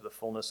growing into the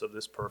fullness of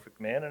this perfect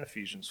man in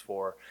Ephesians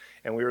 4,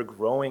 and we are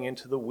growing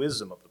into the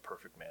wisdom of the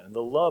perfect man, and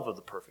the love of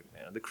the perfect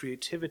man, and the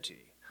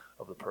creativity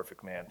of the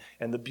perfect man,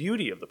 and the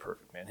beauty of the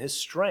perfect man, his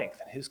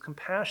strength, and his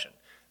compassion.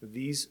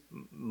 These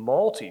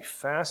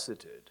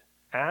multifaceted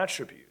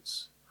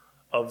attributes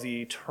of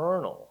the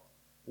eternal,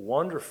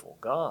 wonderful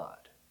God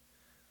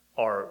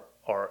are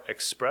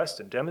expressed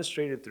and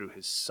demonstrated through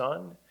his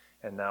Son,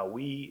 and now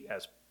we,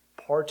 as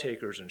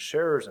partakers and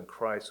sharers in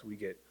Christ, we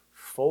get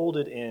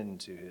folded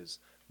into his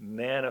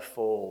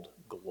manifold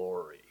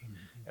glory,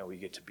 and we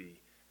get to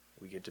be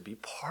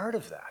part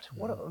of that.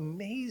 What an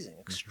amazing,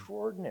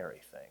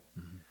 extraordinary thing!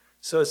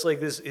 So it's like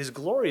this. His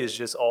glory is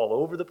just all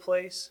over the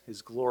place.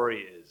 His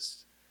glory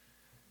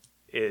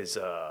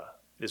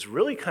is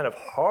really kind of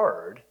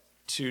hard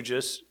to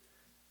just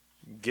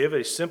give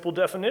a simple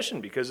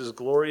definition, because his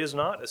glory is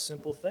not a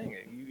simple thing.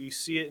 You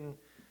see it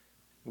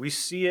we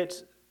see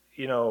it,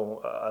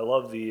 I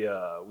love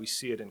we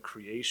see it in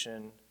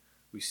creation.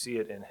 We see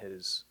it in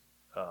his,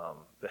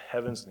 the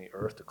heavens and the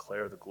earth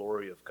declare the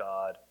glory of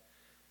God.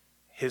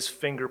 His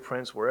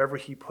fingerprints, wherever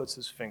he puts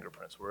his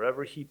fingerprints,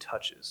 wherever he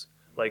touches,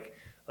 like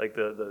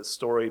the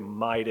story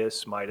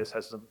Midas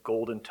has the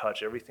golden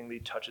touch. Everything that he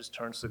touches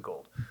turns to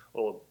gold.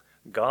 Well,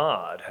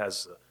 God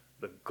has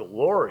the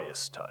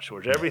glorious touch,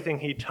 where everything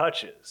he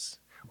touches,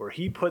 where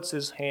he puts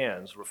his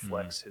hands,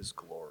 reflects his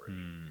glory.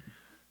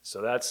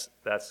 So that's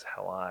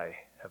how I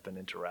have been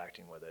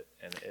interacting with it,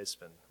 and it's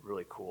been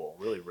really cool,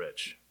 really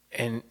rich.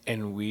 And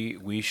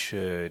we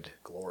should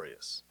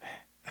Glorious.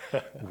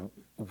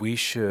 we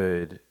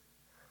should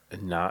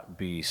not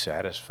be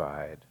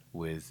satisfied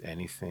with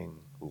anything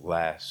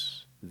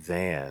less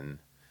than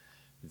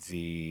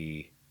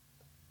the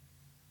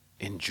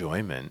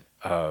enjoyment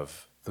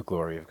of the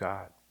glory of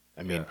God.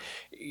 I mean,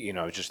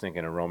 I was just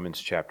thinking of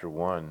Romans chapter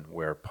 1,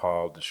 where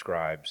Paul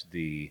describes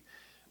the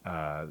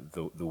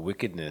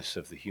wickedness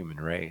of the human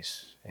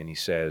race. And he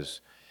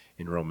says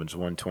in Romans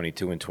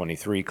 1:22 and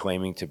 23,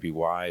 claiming to be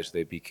wise,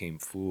 they became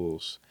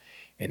fools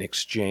and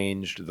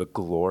exchanged the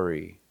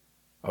glory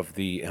of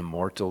the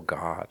immortal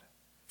God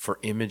for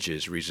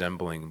images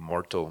resembling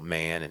mortal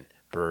man and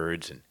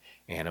birds and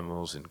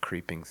animals and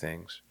creeping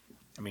things.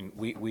 I mean,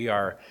 we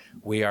are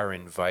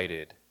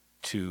invited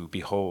to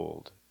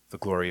behold the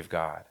glory of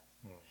God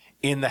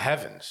in the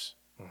heavens.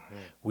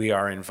 We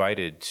are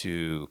invited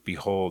to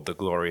behold the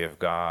glory of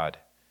God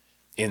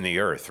in the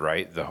earth,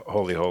 right? The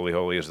holy, holy,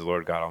 holy is the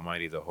Lord God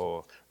Almighty. The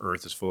whole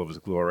earth is full of his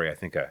glory. I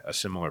think a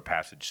similar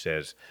passage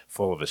says,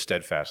 full of his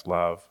steadfast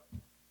love.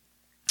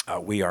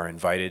 We are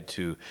invited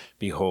to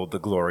behold the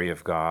glory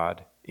of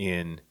God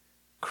in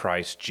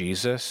Christ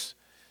Jesus.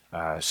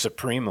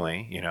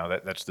 Supremely,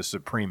 that's the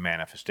supreme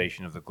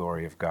manifestation of the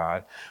glory of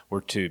God.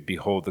 We're to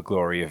behold the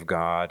glory of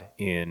God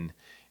in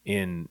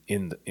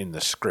the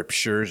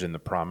scriptures, in the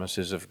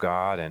promises of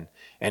God,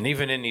 and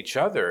even in each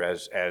other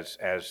as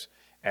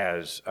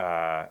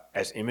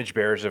image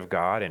bearers of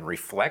God and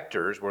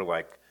reflectors. We're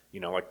like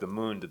the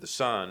moon to the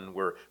sun.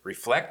 We're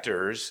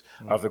reflectors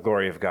of the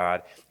glory of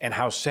God. And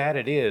how sad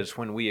it is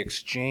when we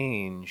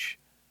exchange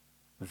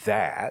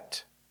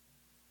that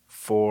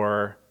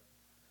for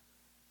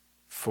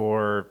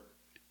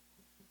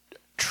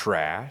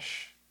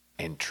trash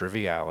and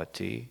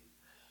triviality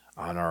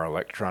on our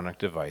electronic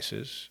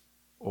devices,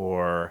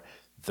 or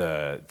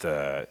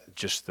the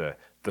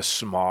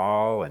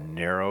small and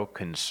narrow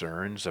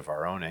concerns of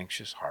our own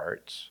anxious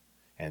hearts,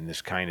 and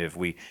this kind of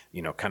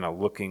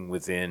looking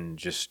within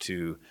just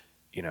to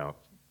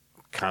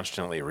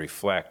constantly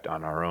reflect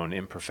on our own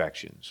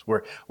imperfections.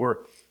 We're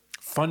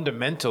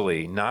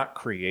fundamentally not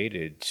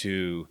created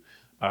to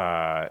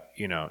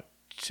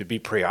be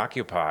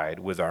preoccupied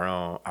with our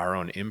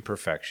own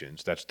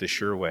imperfections. That's the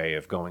sure way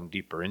of going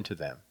deeper into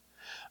them.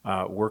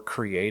 We're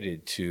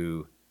created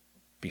to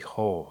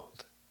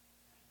behold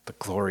the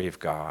glory of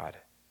God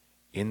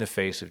in the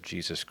face of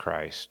Jesus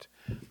Christ,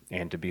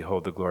 and to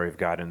behold the glory of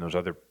God in those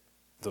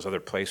other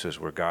places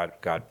where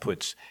God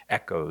puts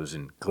echoes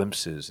and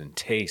glimpses and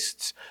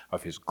tastes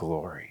of his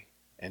glory.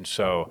 And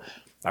so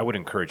I would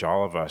encourage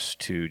all of us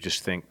to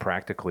just think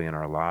practically in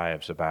our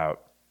lives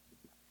about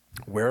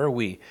where are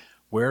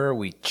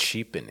we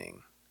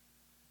cheapening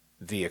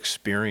the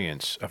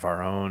experience of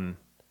our own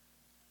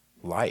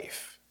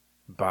life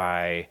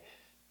by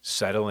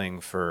settling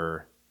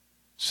for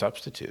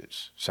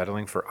substitutes,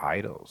 settling for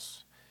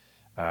idols.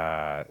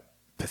 And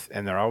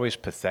they're always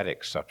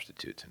pathetic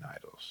substitutes and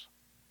idols.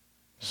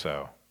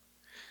 So.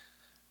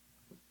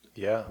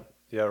 Yeah,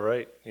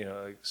 right.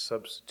 Like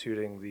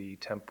substituting the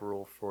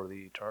temporal for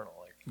the eternal.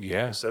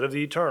 Yeah. Instead of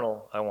the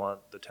eternal, I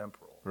want the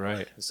temporal.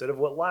 Right. Instead of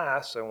what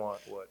lasts, I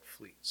want what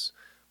fleets.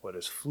 What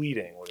is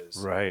fleeting, what is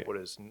right. what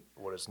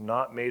is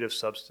not made of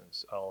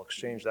substance. I'll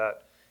exchange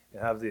that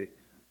and have the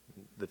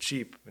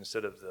cheap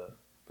instead of the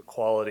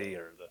quality,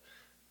 or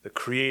the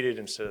created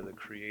instead of the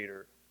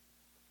creator.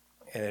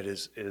 And it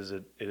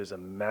is a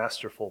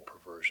masterful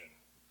perversion.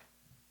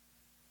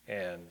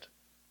 And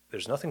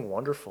there's nothing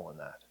wonderful in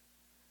that,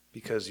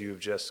 because you've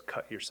just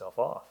cut yourself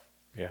off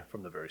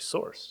from the very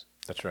source.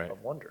 That's right.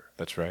 Of wonder.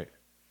 That's right.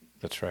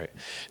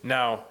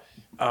 Now,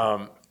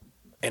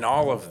 in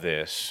all of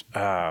this,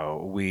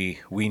 we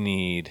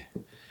need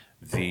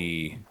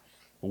the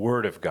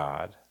Word of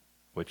God,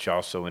 which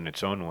also in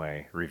its own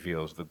way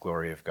reveals the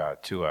glory of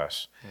God to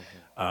us.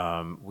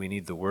 Mm-hmm. We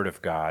need the Word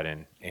of God,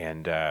 and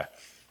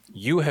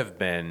you have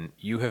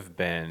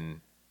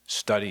been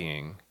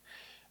studying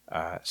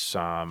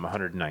Psalm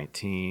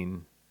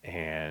 119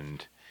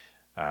 and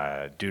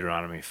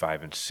Deuteronomy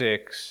 5 and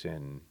 6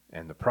 and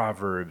the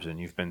Proverbs, and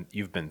you've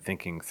been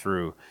thinking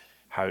through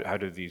how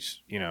do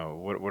these,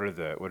 what are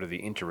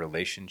the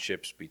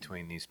interrelationships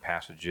between these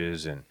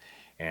passages, and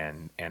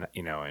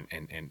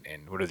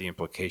what are the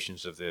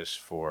implications of this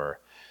for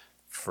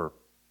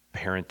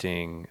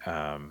parenting,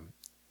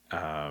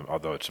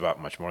 although it's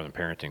about much more than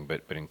parenting,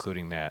 but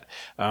including that.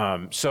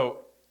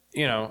 So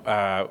we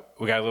got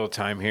a little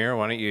time here.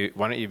 Why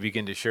don't you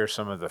begin to share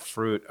some of the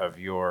fruit of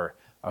your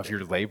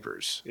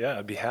labors? Yeah,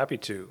 I'd be happy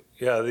to.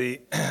 Yeah,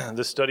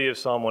 the study of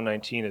Psalm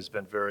 119 has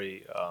been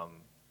very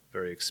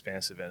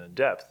expansive and in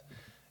depth,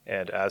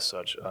 and as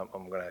such,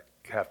 I'm going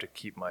to have to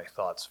keep my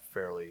thoughts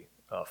fairly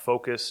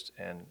focused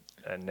and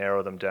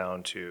narrow them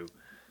down to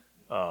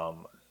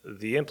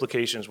the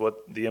implications, like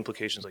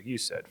you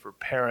said, for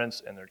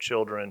parents and their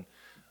children,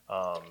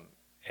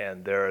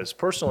 and there's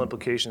personal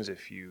implications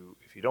if you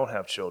don't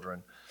have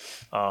children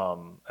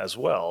as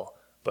well.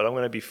 But I'm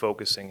going to be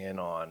focusing in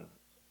on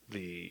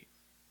the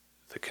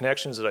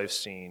connections that I've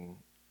seen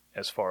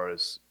as far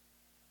as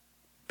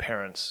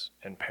parents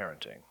and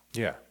parenting.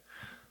 Yeah.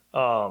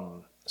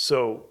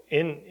 So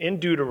in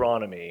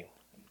Deuteronomy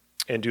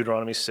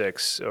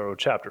 6, or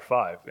chapter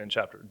 5, in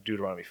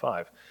Deuteronomy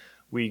 5,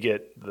 we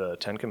get the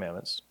Ten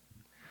Commandments.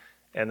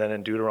 And then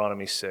in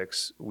Deuteronomy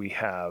 6, we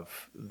have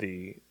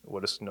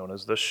what is known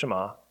as the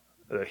Shema,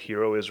 the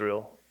Hear, O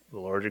Israel, the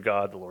Lord your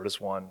God, the Lord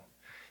is one.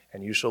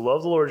 And you shall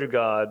love the Lord your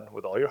God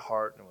with all your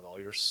heart and with all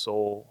your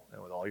soul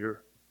and with all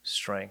your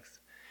strength.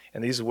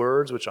 And these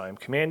words which I am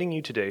commanding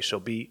you today shall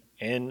be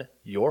in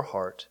your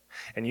heart,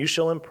 and you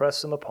shall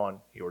impress them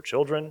upon your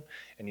children,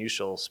 and you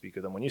shall speak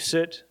of them when you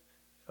sit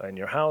in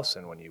your house,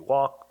 and when you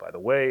walk by the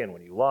way, and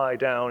when you lie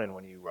down, and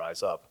when you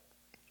rise up.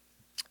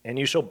 And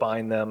you shall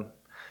bind them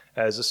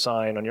as a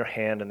sign on your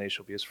hand, and they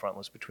shall be as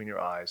frontlets between your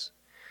eyes.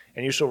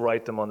 And you shall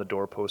write them on the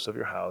doorposts of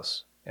your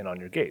house and on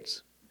your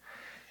gates.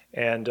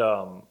 And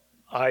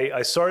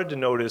I started to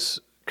notice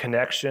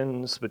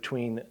connections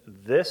between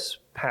this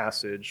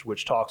passage,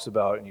 which talks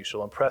about, and you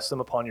shall impress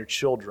them upon your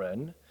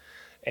children,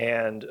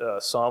 and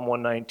Psalm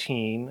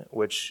 119,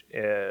 which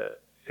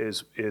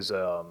is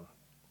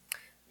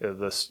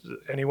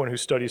anyone who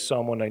studies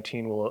Psalm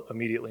 119 will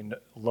immediately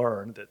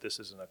learn that this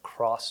is an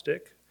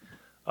acrostic.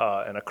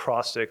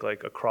 Think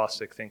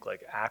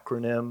like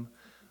acronym.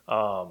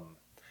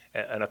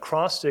 An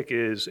acrostic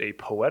is a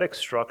poetic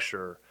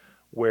structure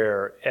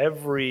where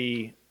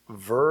every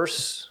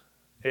verse,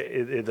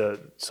 the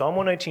Psalm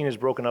 119 is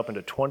broken up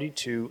into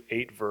 22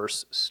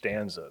 8-verse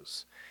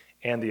stanzas.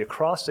 And the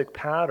acrostic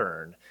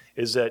pattern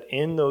is that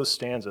in those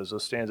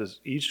stanzas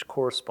each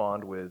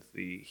correspond with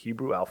the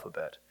Hebrew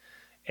alphabet.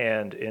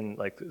 And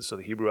so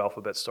the Hebrew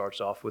alphabet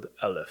starts off with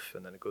Aleph,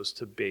 and then it goes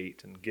to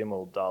Beit and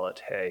Gimel, Dalet,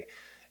 Hey.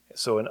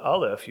 So in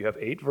Aleph, you have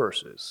 8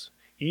 verses.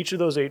 Each of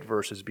those 8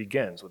 verses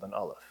begins with an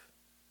Aleph.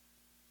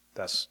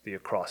 That's the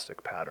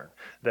acrostic pattern.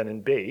 Then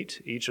in Beit,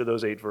 each of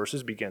those 8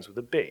 verses begins with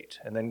a Beit.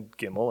 And then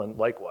Gimel, and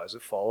likewise,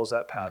 it follows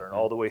that pattern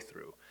all the way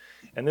through.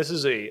 And this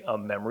is a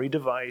memory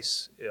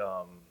device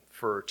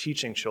for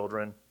teaching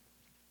children,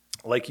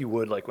 like you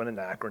would like when an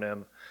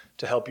acronym,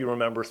 to help you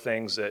remember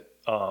things that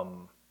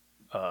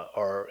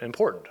are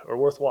important or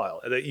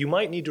worthwhile, that you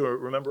might need to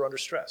remember under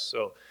stress.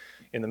 So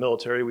in the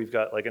military, we've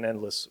got like an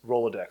endless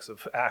Rolodex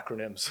of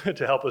acronyms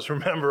to help us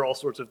remember all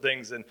sorts of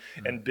things, and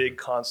big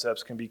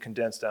concepts can be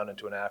condensed down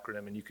into an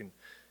acronym, and you can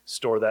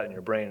store that in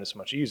your brain. It's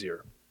much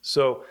easier.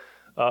 So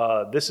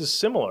this is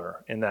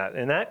similar in that,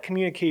 and that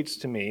communicates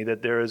to me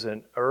that there is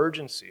an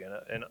urgency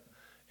and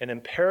an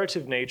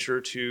imperative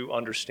nature to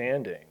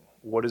understanding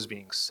what is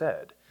being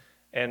said.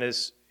 And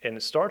it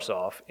starts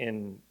off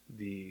in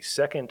the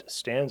second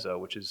stanza,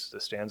 which is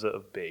the stanza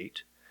of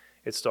Beit.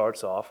 It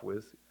starts off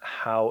with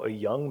how a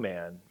young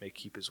man may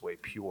keep his way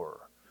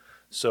pure.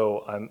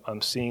 So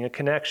I'm seeing a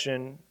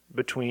connection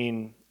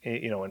between,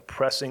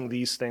 impressing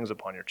these things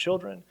upon your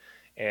children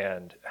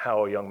and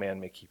how a young man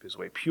may keep his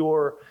way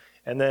pure.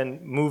 And then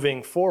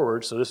moving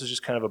forward, so this is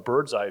just kind of a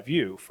bird's eye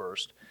view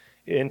first,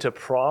 into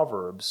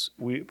Proverbs.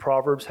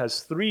 Proverbs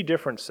has 3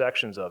 different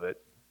sections of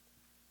it.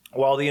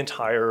 While the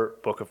entire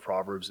book of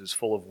Proverbs is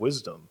full of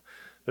wisdom,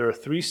 there are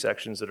 3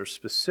 sections that are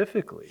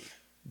specifically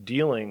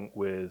dealing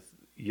with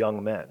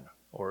young men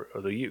or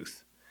the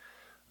youth.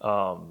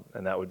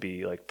 And that would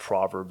be like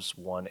Proverbs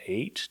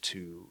 1:8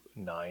 to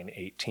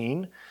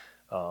 9:18.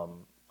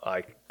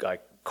 I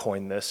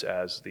coined this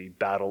as the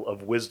battle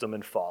of wisdom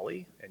and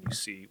folly, and you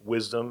see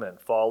wisdom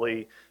and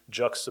folly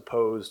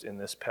juxtaposed in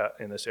this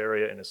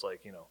area, and it's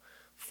like,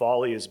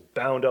 folly is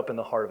bound up in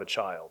the heart of a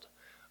child,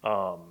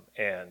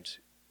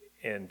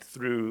 and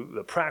through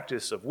the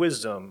practice of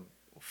wisdom,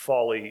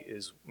 folly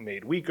is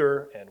made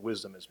weaker and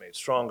wisdom is made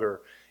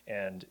stronger.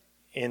 And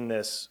in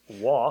this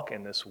walk,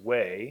 in this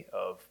way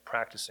of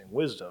practicing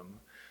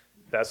wisdom,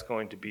 that's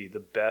going to be the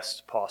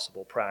best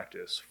possible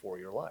practice for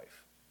your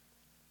life.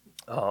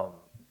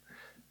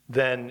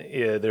 Then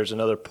there's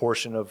another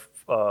portion of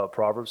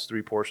Proverbs,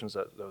 3 portions.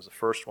 That was the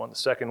first one. The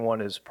second one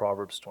is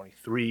Proverbs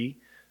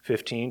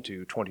 23:15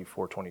 to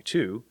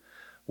 24:22,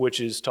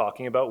 which is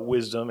talking about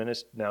wisdom, and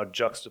it's now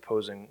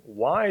juxtaposing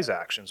wise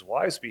actions,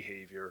 wise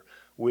behavior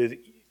with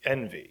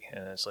envy.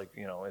 And it's like,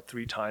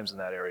 3 times in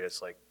that area,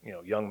 it's like,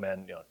 young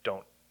men,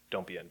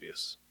 don't be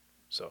envious.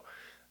 So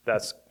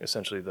that's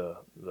essentially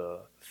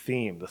the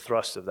theme, the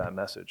thrust of that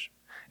message.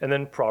 And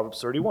then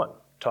Proverbs 31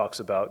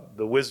 talks about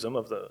the wisdom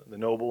of the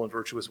noble and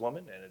virtuous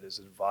woman, and it is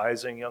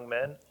advising young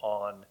men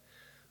on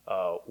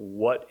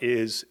what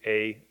is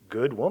a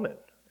good woman.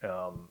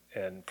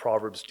 And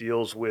Proverbs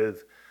deals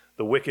with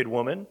the wicked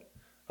woman,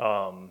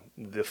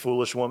 the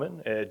foolish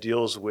woman. It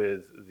deals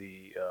with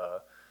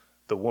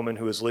the woman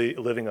who is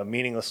living a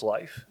meaningless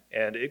life,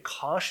 and it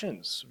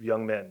cautions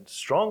young men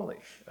strongly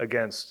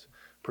against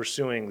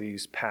pursuing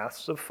these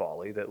paths of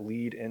folly that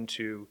lead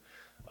into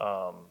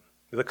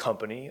the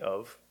company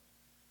of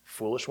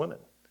foolish women.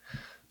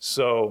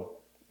 So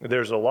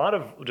there's a lot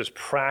of just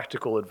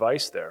practical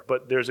advice there,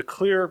 but there's a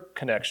clear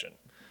connection.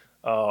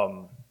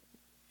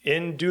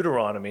 In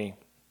Deuteronomy,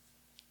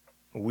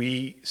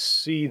 we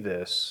see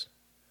this,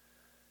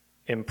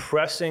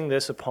 impressing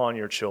this upon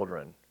your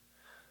children.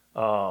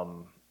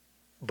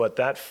 But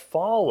that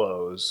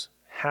follows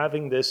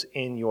having this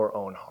in your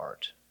own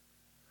heart.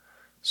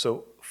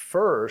 So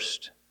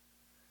first,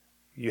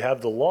 you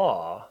have the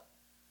law,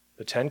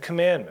 the 10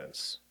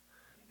 Commandments,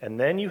 and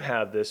then you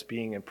have this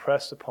being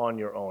impressed upon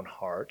your own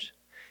heart,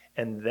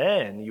 and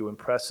then you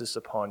impress this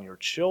upon your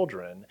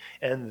children,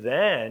 and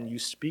then you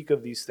speak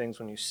of these things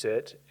when you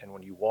sit, and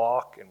when you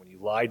walk, and when you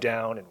lie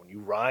down, and when you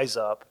rise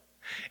up,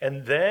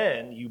 and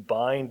then you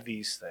bind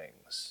these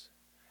things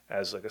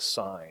as like a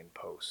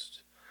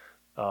signpost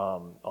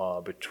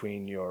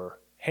between your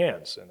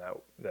hands, and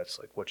that's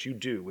like what you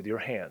do with your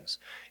hands.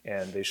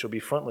 And they shall be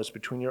frontlets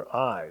between your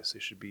eyes.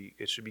 It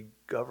should be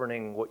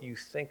governing what you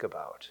think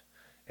about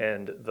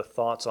and the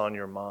thoughts on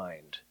your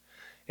mind.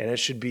 And it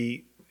should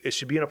be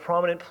in a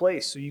prominent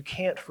place so you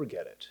can't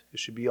forget it. It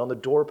should be on the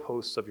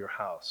doorposts of your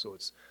house, so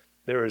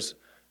there is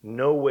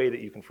no way that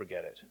you can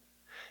forget it.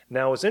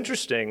 Now, what's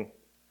interesting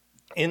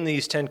in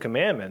these 10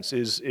 Commandments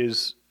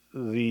is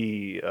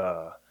the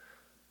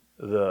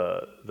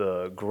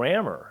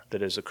grammar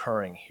that is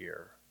occurring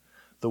here.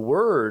 The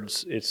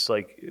words, it's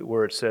like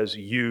where it says,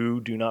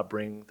 you do not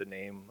bring the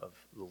name of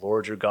the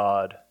Lord your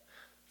God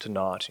to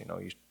naught.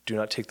 You do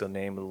not take the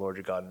name of the Lord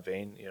your God in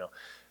vain.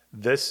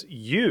 This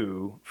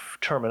you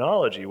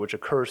terminology, which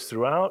occurs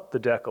throughout the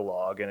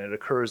Decalogue, and it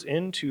occurs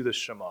into the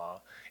Shema,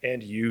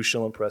 and you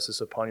shall impress this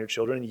upon your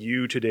children.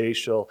 You today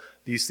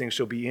these things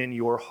shall be in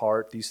your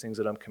heart, these things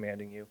that I'm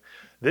commanding you.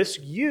 This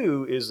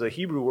you is the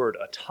Hebrew word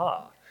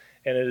atah.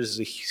 And it is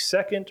the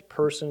second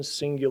person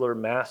singular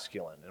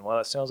masculine. And while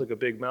that sounds like a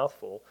big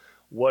mouthful,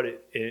 what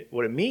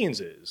it means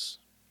is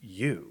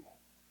you,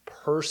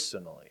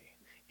 personally,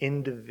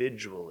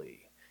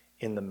 individually,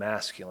 in the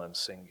masculine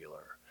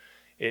singular.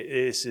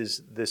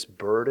 This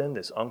burden,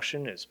 this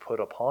unction is put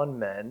upon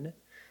men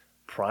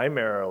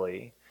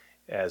primarily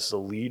as the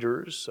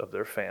leaders of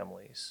their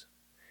families.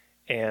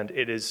 And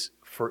it is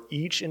for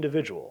each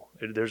individual.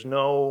 There's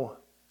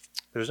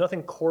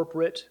nothing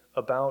corporate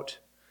about.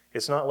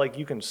 It's not like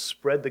you can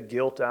spread the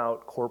guilt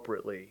out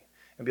corporately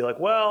and be like,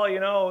 well,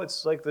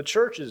 it's like the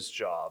church's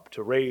job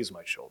to raise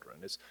my children.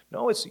 It's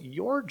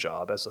your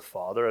job as a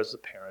father, as a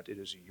parent. It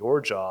is your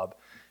job,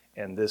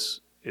 and this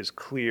is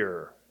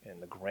clear in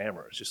the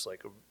grammar. It's just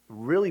like a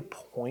really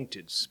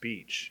pointed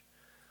speech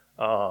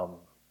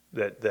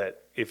that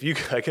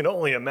I can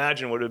only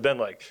imagine what it would have been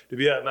like to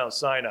be at Mount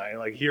Sinai and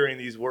like hearing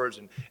these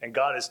words, and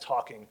God is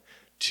talking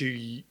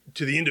to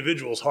the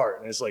individual's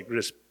heart, and it's like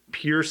just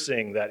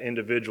piercing that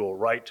individual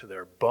right to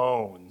their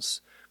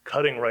bones,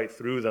 cutting right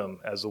through them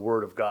as the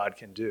word of God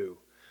can do,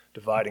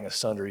 dividing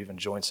asunder even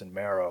joints and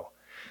marrow.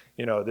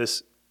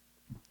 This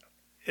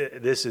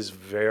is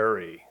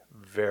very,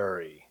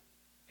 very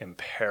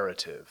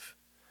imperative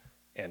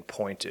and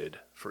pointed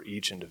for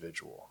each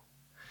individual.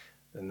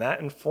 And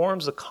that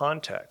informs the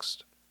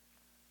context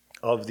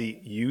of the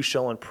you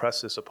shall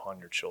impress this upon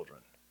your children.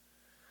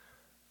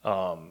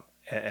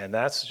 And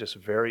that's just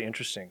very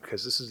interesting,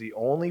 because this is the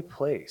only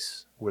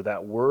place where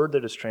that word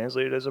that is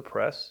translated as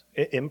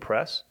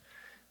impress,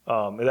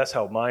 that's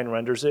how mine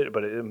renders it,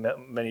 but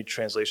many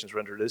translations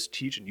render it as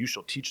teach, and you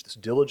shall teach this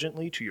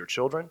diligently to your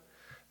children.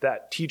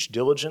 That teach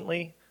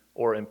diligently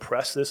or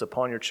impress this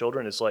upon your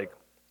children is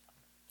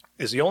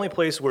the only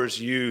place where it's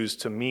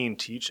used to mean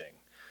teaching.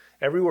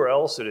 Everywhere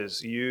else it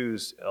is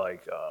used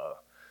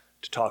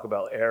to talk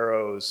about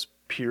arrows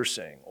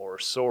piercing or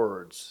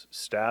swords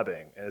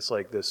stabbing. And it's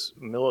like this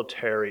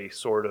military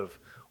sort of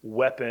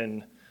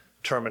weapon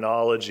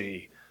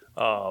terminology.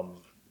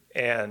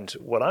 And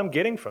what I'm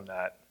getting from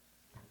that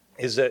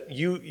is that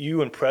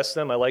you impress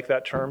them. I like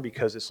that term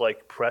because it's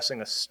like pressing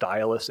a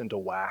stylus into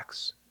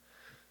wax,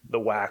 the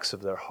wax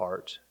of their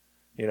heart.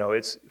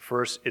 It's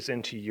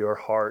into your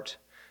heart,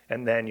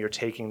 and then you're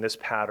taking this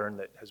pattern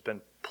that has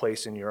been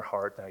placed in your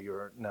heart. Now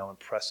you're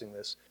impressing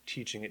this,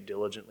 teaching it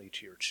diligently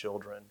to your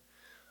children.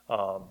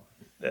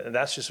 And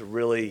that's just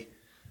really,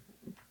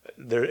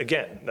 there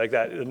again, like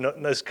that.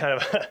 That's kind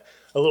of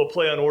a little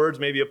play on words,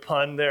 maybe a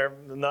pun there,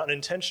 not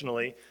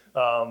intentionally,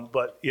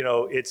 but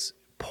it's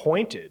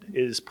pointed.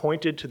 It is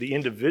pointed to the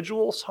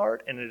individual's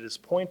heart, and it is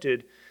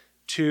pointed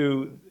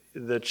to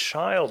the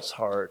child's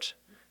heart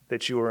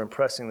that you are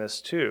impressing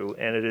this to,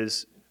 and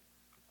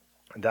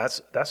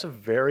that's a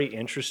very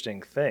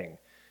interesting thing,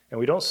 and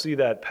we don't see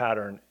that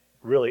pattern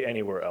really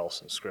anywhere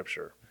else in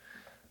Scripture.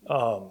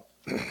 Let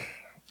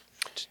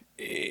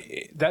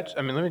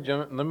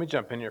me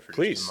jump in here for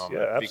Please, just a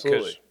moment. yeah,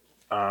 absolutely.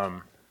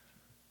 Because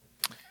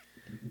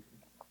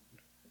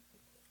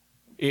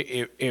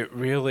it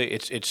really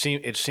it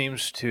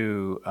seems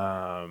to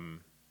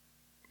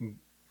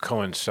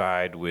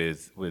coincide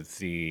with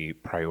the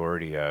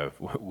priority of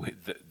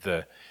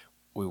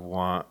we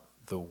want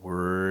the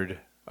Word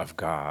of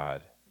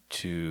God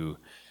to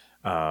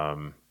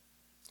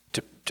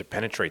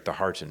penetrate the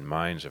hearts and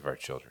minds of our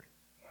children.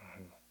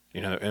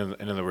 In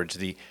other words,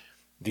 the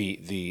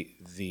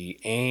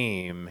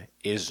aim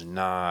is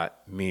not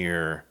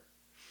mere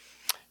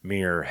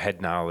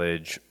head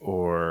knowledge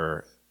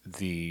or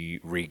the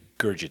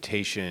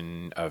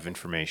regurgitation of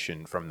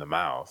information from the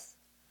mouth.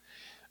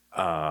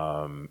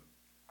 The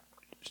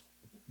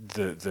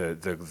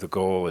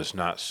goal is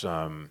not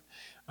some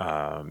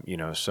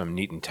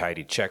neat and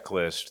tidy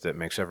checklist that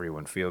makes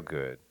everyone feel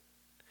good,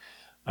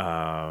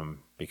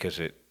 because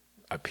it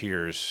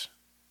appears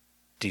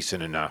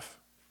decent enough,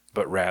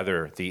 but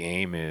rather the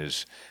aim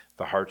is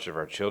the hearts of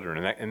our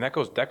children, and that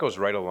goes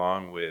right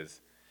along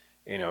with,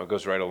 it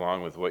goes right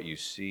along with what you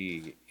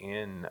see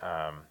in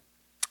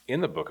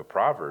the book of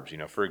Proverbs.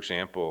 For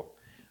example,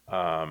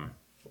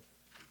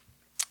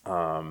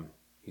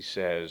 he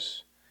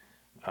says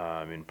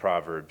in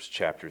Proverbs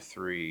chapter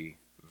 3,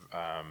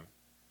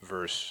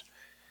 verse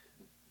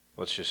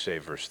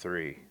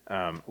 3,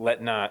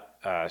 let not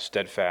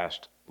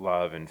steadfast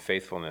love and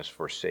faithfulness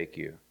forsake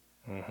you.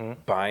 Mm-hmm.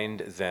 Bind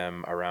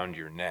them around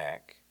your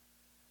neck.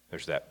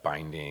 There's that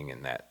binding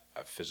and that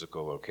a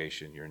physical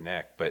location, your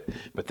neck, but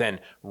then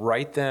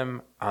write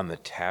them on the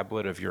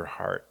tablet of your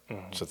heart.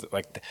 Mm-hmm. So that,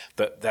 like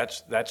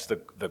that's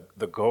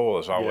the goal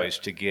is always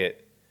to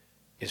get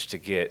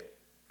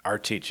our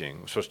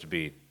teaching. We're supposed to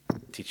be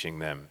teaching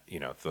them,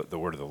 the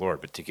word of the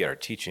Lord, but to get our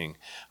teaching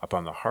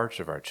upon the hearts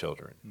of our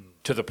children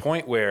to the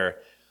point where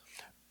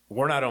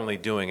we're not only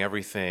doing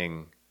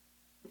everything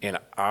in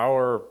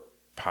our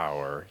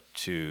power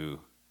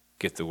to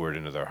get the word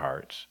into their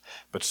hearts,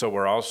 but so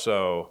we're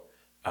also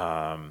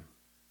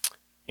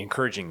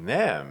encouraging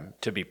them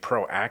to be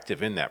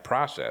proactive in that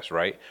process,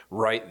 right?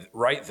 Write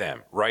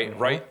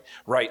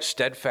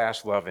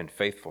steadfast love and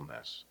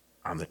faithfulness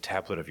on the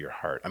tablet of your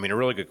heart. I mean, a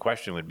really good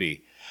question would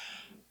be,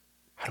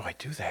 how do I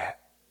do that?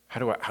 How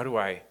do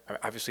I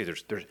obviously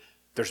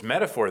there's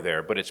metaphor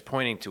there, but it's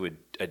pointing to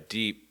a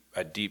deep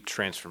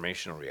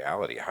transformational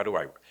reality. How do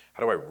I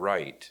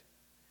write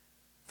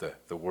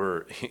the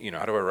word,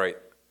 how do I write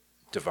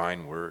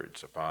divine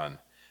words upon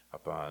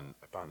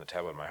the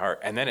tablet of my heart?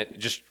 And then it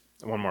just,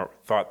 one more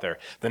thought there.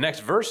 The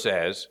next verse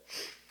says,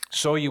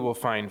 so you will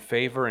find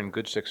favor and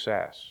good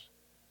success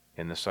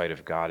in the sight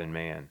of God and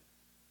man.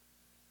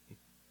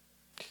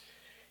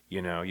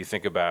 You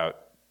think about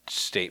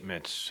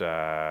statements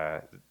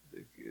about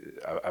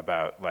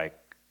like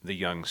the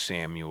young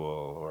Samuel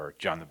or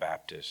John the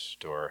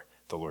Baptist or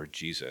the Lord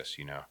Jesus,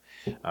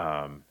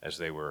 as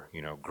they were,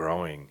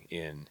 growing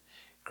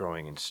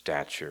in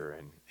stature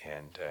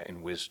and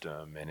in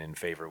wisdom and in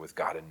favor with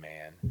God and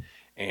man.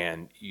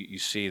 And you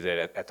see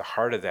that at the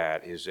heart of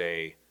that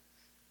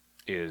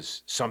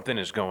is something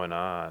is going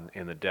on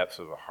in the depths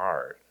of the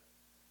heart,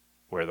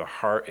 where the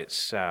heart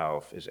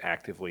itself is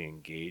actively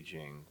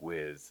engaging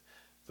with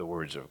the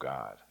words of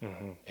God.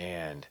 Mm-hmm.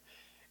 And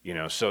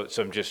so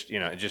I'm just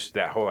just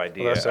that whole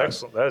idea. Well, that's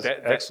excellent. That is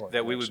excellent.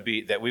 That we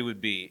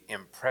would be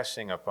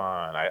impressing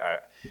upon.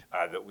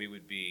 That we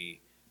would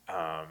be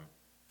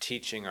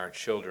teaching our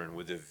children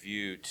with a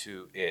view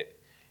to it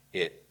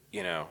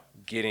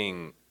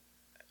getting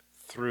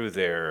through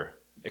their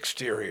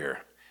exterior,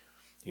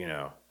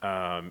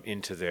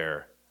 into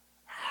their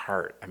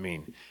heart. I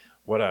mean,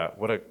 what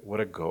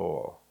a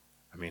goal.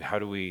 I mean, how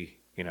do we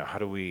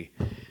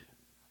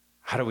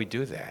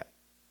do that?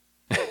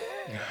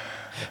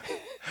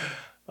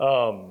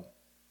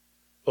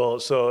 Well,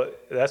 so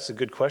that's a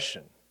good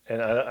question,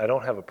 and I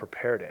don't have a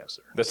prepared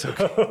answer. That's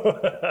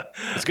okay.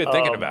 It's good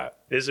thinking about.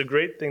 It's a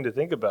great thing to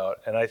think about,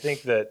 and I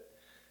think that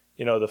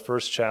the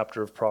first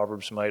chapter of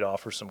Proverbs might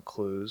offer some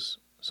clues.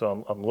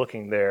 So I'm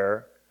looking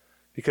there,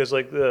 because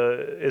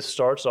it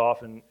starts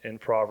off in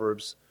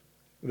Proverbs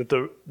that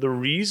the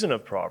reason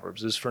of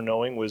Proverbs is for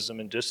knowing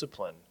wisdom and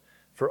discipline,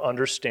 for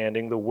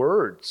understanding the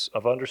words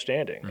of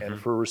understanding, mm-hmm.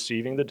 and for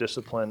receiving the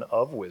discipline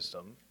of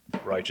wisdom,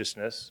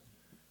 righteousness,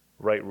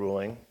 right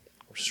ruling,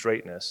 or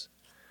straightness,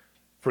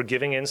 for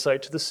giving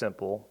insight to the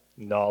simple,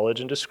 knowledge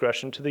and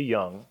discretion to the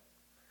young.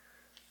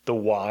 The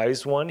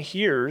wise one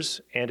hears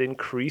and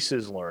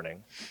increases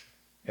learning,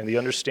 and the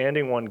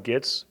understanding one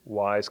gets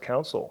wise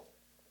counsel.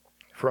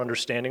 For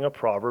understanding a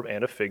proverb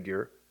and a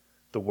figure,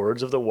 the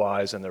words of the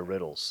wise and their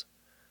riddles.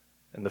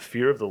 And the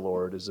fear of the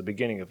Lord is the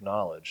beginning of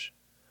knowledge.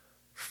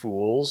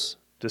 Fools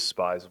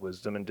despise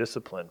wisdom and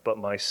discipline, but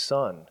my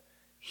son,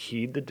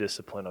 heed the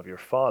discipline of your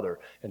father,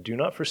 and do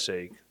not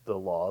forsake the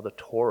law, the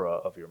Torah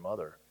of your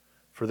mother.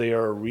 For they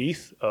are a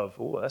wreath of,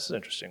 that's an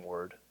interesting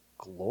word,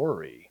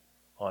 glory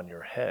on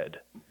your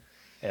head,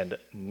 and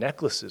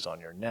necklaces on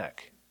your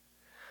neck.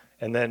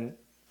 And then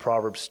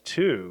Proverbs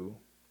 2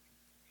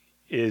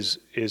 is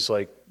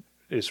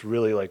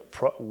really like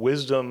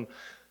wisdom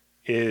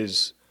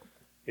is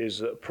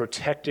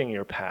protecting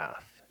your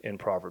path in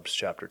Proverbs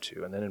chapter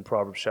 2. And then in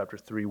Proverbs chapter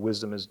 3,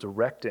 wisdom is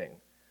directing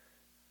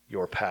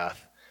your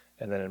path.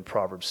 And then in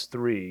Proverbs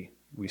 3,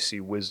 we see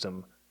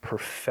wisdom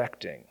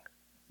perfecting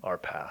our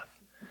path.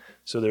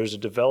 So there's a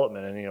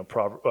development, and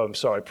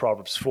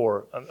Proverbs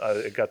 4.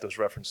 I got those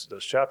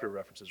chapter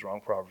references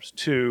wrong. Proverbs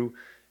 2,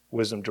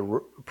 wisdom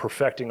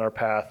perfecting our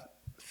path.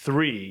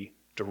 3,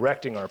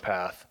 directing our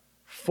path.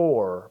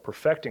 4,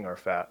 perfecting our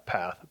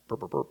path.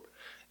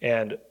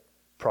 And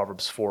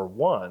Proverbs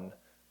 4:1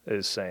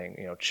 is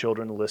saying,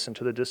 children, listen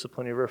to the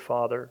discipline of your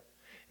father,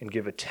 and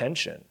give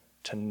attention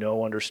to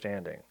no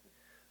understanding.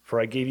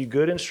 For I gave you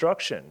good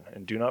instruction,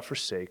 and do not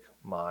forsake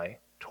my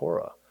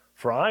Torah.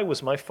 For I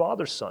was my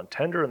father's son,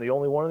 tender and the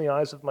only one in the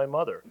eyes of my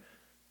mother.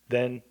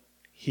 Then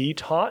he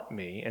taught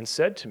me and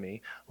said to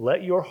me,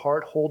 let your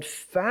heart hold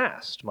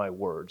fast my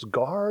words,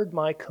 guard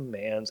my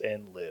commands,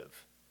 and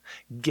live.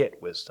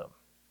 Get wisdom,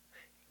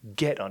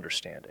 get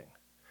understanding.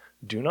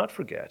 Do not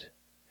forget,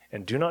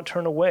 and do not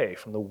turn away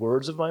from the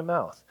words of my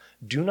mouth.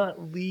 Do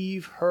not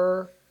leave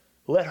her,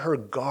 let her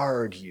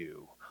guard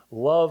you.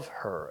 Love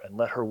her and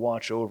let her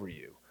watch over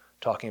you.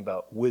 Talking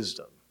about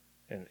wisdom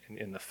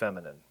in the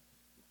feminine.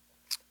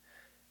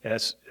 And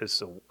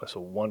it's a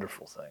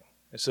wonderful thing.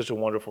 It's such a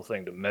wonderful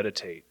thing to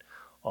meditate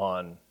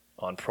on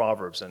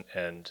Proverbs,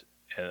 and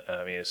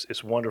I mean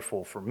it's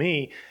wonderful for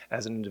me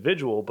as an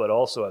individual, but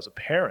also as a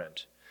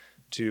parent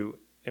to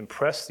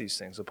impress these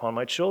things upon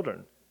my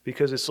children,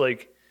 because it's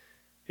like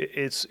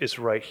it's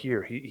right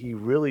here. He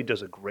really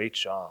does a great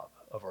job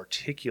of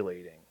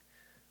articulating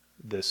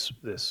this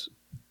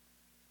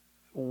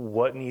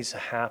what needs to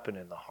happen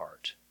in the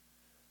heart.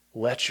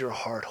 Let your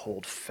heart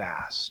hold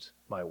fast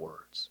my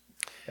words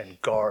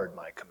and guard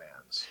my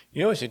commands.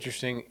 You know what's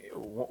interesting?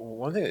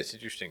 One thing that's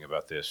interesting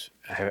about this,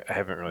 I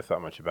haven't really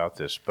thought much about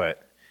this,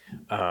 but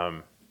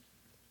I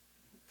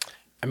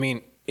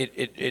mean,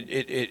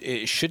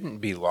 it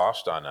shouldn't be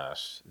lost on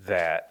us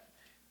that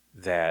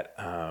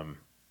the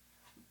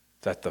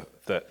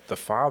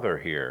Father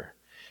here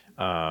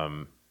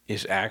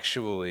is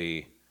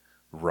actually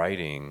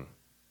writing.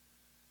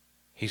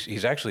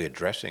 He's actually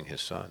addressing his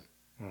Son.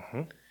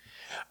 Mm-hmm.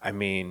 I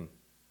mean,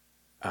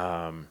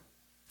 I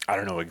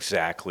don't know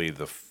exactly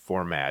the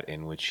format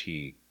in which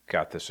he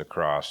got this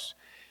across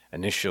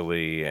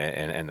initially,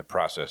 and the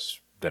process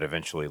that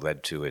eventually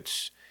led to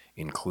its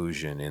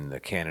inclusion in the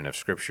canon of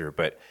Scripture.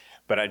 But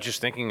I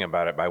just thinking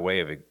about it by way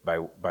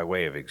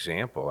of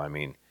example. I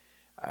mean,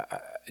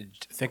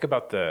 think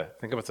about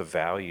the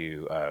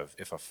value of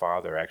if a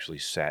father actually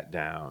sat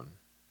down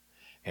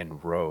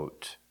and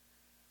wrote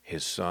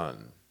his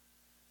son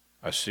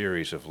a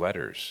series of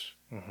letters.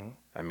 Mm-hmm.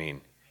 I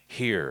mean,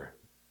 here,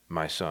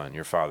 my son,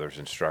 your father's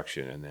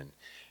instruction, and then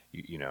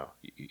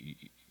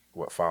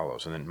what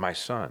follows, and then my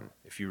son,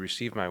 if you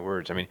receive my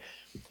words. I mean,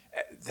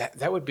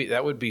 that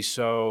would be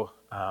so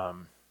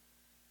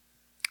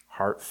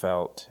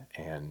heartfelt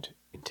and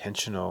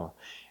intentional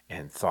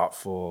and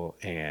thoughtful,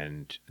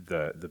 and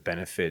the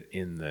benefit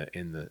in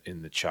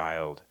the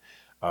child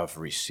of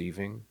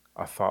receiving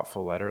a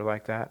thoughtful letter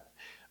like that.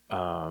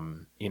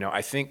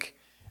 I think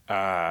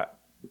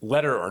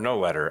letter or no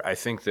letter, I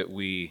think that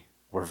we're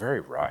very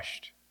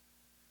rushed.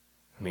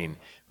 I mean,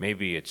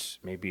 maybe it's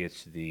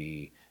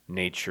the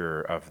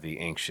nature of the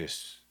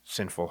anxious,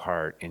 sinful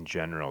heart in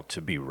general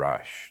to be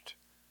rushed.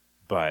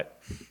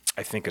 But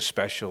I think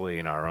especially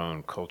in our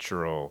own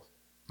cultural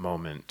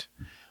moment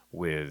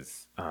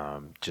with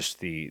just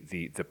the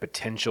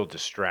potential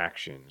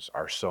distractions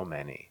are so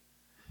many.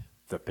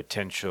 The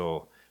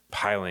potential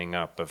piling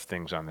up of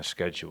things on the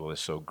schedule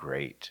is so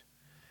great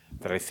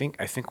that I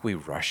think we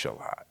rush a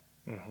lot.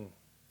 Mm-hmm.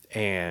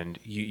 And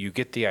you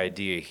get the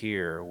idea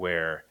here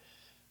where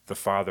the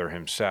Father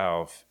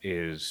himself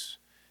is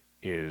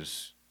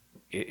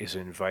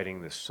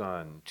inviting the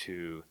Son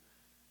to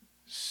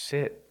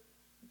sit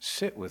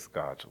with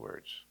God's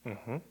words.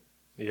 Mm-hmm.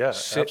 Yeah,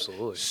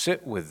 absolutely.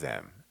 Sit with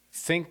them.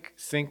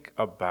 Think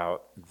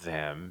about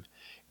them.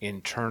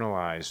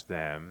 Internalize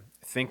them.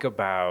 Think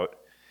about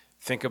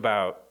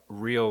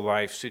real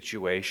life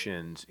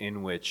situations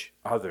in which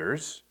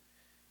others.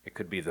 It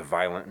could be the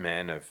violent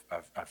men of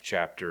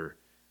chapter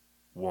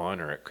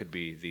 1, or it could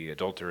be the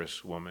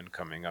adulterous woman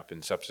coming up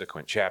in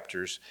subsequent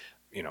chapters.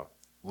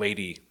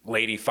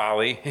 Lady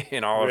folly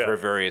in all of her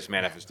various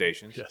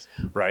manifestations. Yes.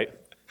 Right?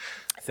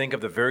 Think of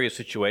the various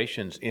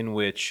situations in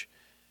which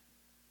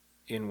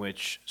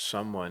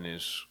someone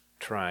is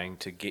trying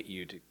to get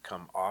you to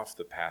come off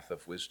the path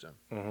of wisdom.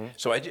 Mm-hmm.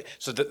 So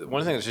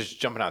one thing that's just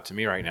jumping out to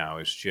me right now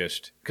is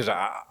just because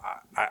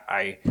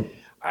I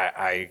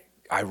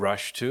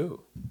rush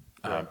too.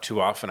 Too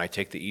often I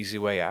take the easy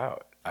way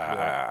out.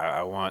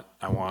 I want,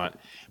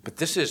 but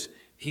this is,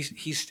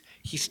 he's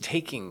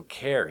taking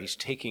care. He's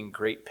taking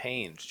great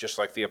pains, just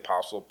like the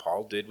Apostle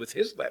Paul did with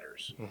his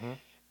letters. Mm-hmm.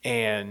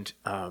 And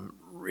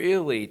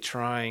really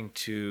trying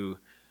to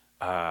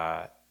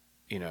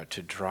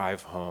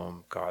drive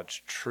home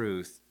God's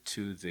truth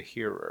to the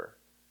hearer.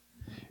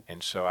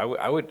 And so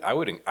I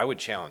would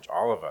challenge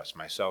all of us,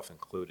 myself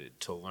included,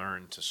 to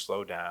learn to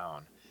slow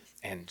down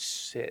and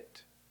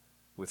sit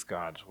with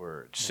God's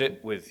word.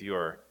 Sit with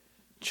your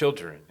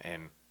children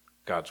and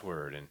God's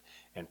word,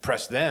 and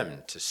press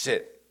them to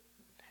sit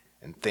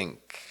and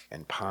think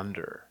and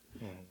ponder,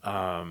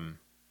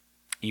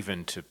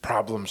 even to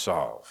problem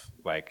solve.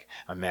 Like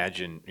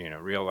imagine,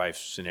 real life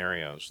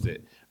scenarios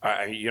that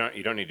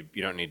you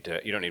don't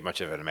need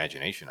much of an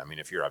imagination. I mean,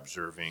 if you're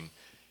observing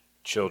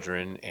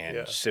children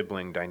and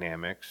sibling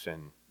dynamics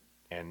and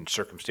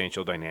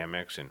circumstantial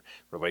dynamics and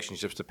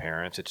relationships to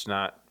parents, it's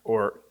not,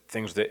 or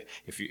things that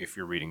if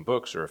you're reading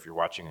books or if you're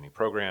watching any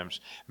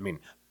programs, I mean,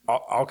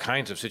 all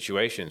kinds of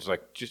situations,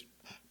 like just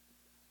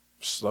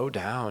slow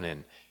down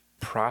and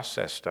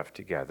process stuff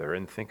together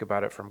and think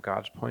about it from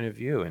God's point of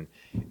view.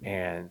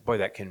 And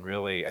boy, I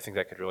think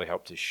that could really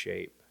help to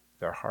shape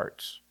their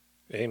hearts.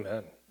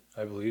 Amen.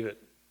 I believe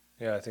it.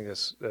 Yeah, I think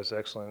that's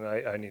excellent.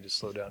 I need to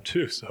slow down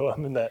too. So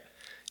I'm in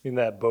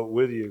that boat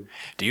with you.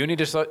 Do you need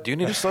to slow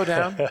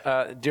down,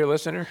 dear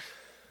listener?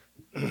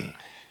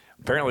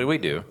 Apparently we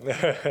do.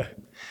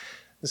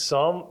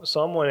 Psalm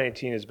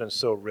 118 has been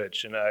so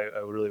rich, and I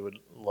really would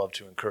love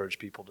to encourage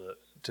people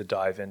to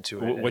dive into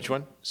it. Which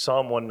one?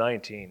 Psalm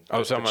 119.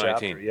 Oh, Psalm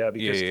 119. Yeah,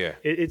 because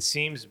it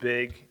seems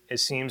big, it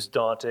seems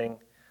daunting,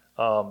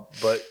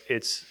 but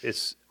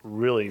it's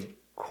really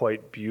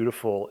quite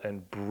beautiful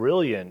and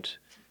brilliant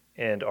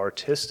and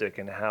artistic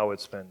in how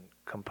it's been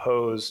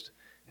composed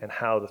and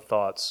how the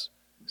thoughts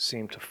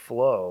seem to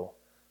flow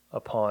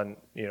upon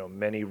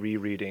many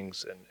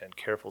rereadings and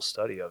careful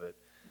study of it.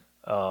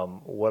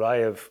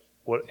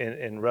 what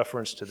in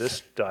reference to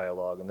this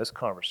dialogue and this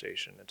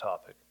conversation and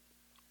topic,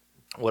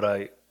 what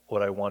I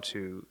want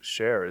to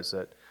share is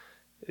that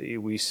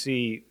we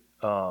see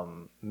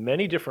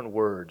many different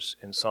words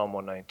in Psalm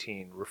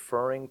 119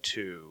 referring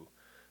to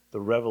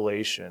the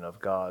revelation of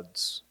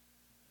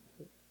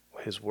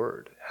His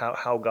word,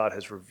 how God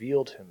has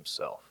revealed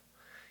himself.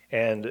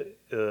 And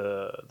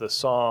the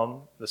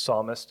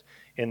psalmist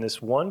in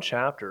this one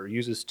chapter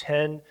uses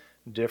 10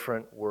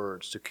 different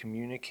words to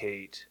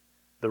communicate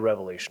the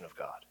revelation of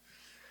God.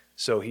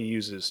 So he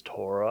uses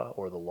Torah,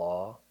 or the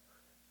law.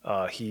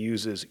 He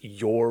uses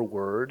your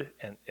word,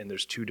 and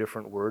there's two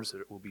different words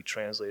that will be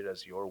translated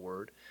as your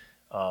word,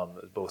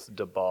 both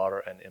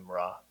dabar and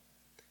imra.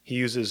 He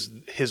uses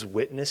his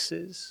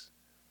witnesses.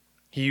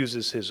 He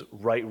uses his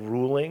right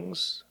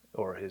rulings,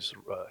 or his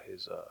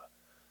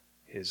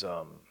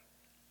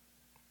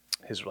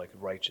like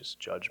righteous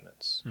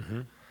judgments.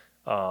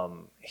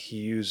 He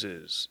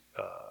uses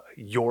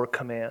your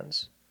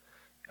commands,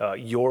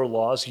 your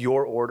laws,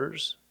 your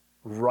orders,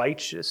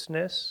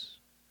 righteousness.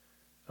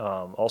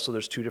 Also,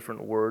 there's two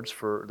different words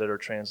that are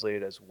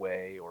translated as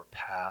way or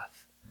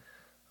path.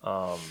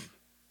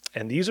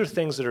 And these are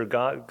things that are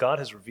God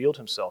has revealed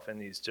himself in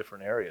these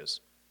different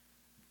areas.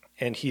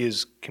 And he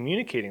is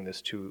communicating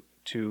this to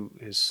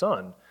his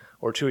son,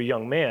 or to a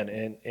young man,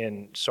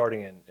 in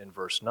starting in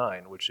verse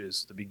 9, which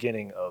is the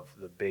beginning of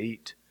the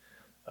Beit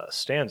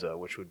stanza,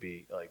 which would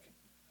be like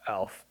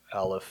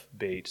Aleph,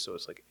 Beit, so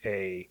it's like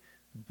A,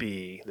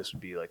 B. This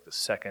would be like the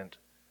second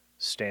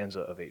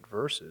stanza of 8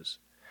 verses,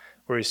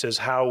 where he says,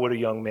 how would a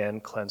young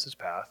man cleanse his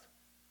path?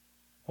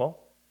 Well,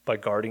 by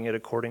guarding it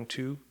according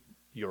to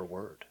your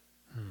word.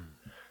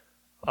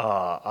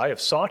 I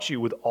have sought you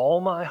with all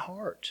my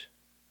heart.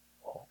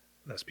 Well,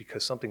 that's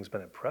because something's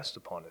been impressed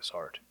upon his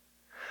heart.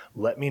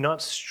 Let me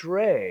not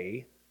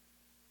stray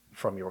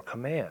from your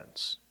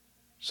commands.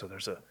 So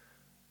there's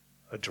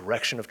a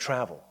direction of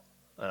travel,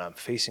 and I'm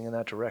facing in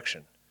that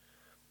direction.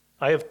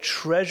 I have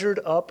treasured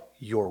up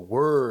your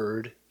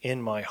word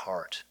in my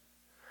heart,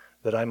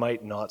 that I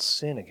might not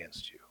sin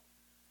against you.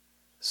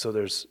 So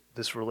there's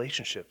this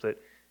relationship that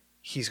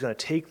he's going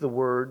to take the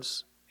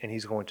words and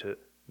he's going to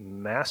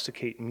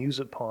masticate, muse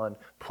upon,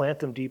 plant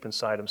them deep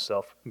inside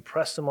himself,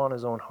 impress them on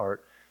his own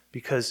heart,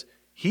 because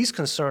he's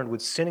concerned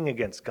with sinning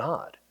against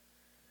God.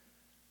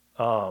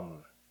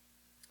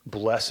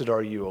 Blessed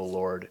are you, O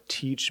Lord.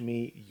 Teach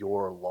me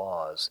your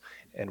laws.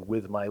 And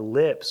with my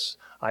lips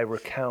I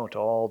recount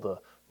all the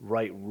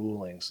right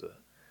rulings,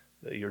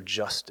 your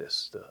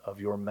justice of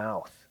your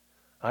mouth.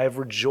 I have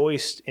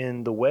rejoiced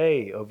in the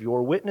way of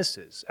your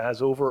witnesses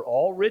as over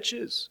all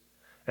riches.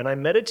 And I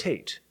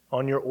meditate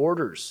on your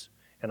orders,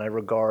 and I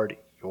regard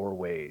your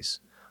ways.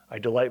 I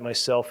delight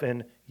myself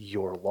in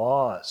your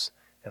laws,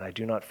 and I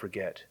do not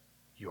forget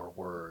your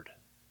word.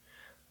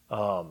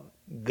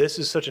 This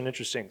is such an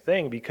interesting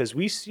thing, because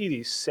we see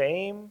these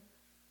same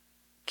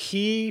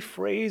key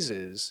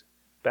phrases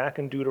back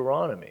in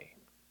Deuteronomy.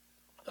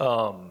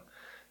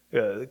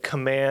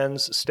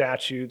 Commands,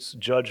 statutes,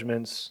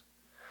 judgments.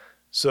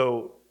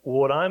 So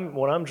what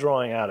I'm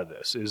drawing out of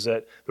this is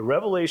that the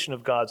revelation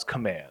of God's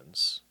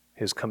commands,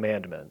 his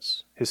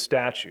commandments, his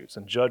statutes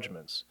and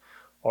judgments,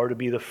 are to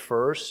be the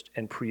first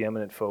and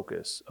preeminent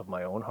focus of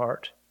my own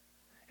heart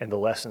and the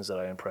lessons that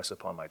I impress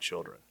upon my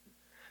children.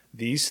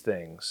 These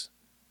things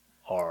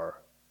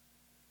are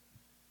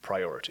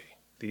priority.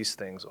 These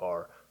things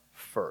are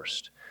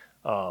first.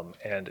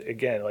 And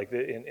again, like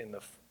in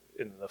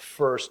the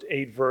first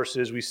 8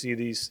 verses, we see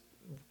these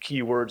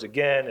key words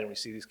again, and we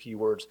see these key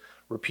words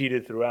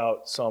repeated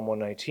throughout Psalm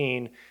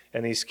 119,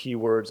 and these key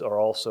words are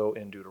also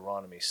in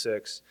Deuteronomy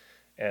 6.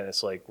 And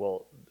it's like,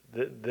 well,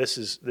 this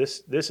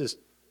is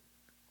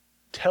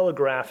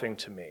telegraphing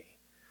to me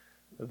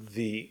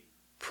the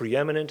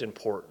preeminent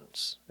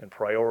importance and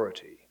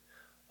priority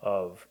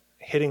of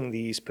hitting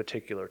these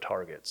particular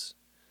targets.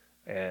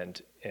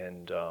 And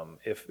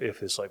if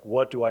it's like,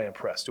 what do I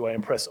impress? Do I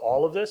impress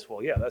all of this?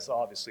 Well, yeah, that's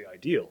obviously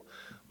ideal.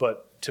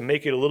 But to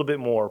make it a little bit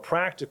more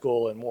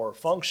practical and more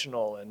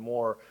functional and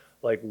more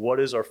like, what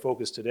is our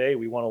focus today?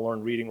 We want to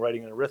learn reading,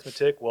 writing, and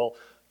arithmetic. Well,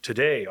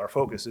 today our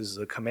focus is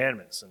the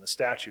commandments and the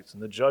statutes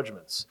and the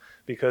judgments,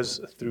 because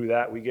through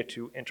that we get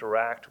to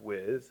interact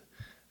with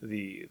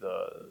the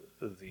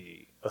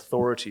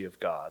authority of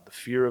God, the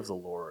fear of the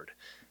Lord,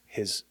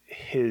 his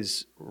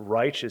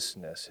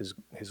righteousness,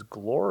 his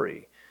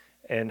glory,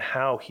 and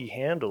how he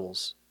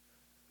handles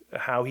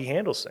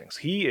things.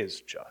 He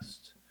is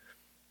just.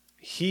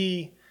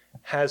 He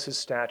has his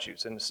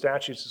statutes, and the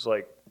statutes is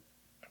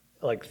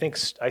I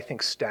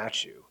think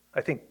statue.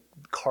 I think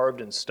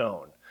carved in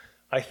stone.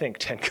 I think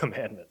 10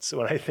 Commandments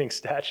when I think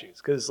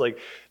statutes, because like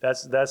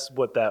that's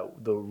what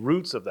the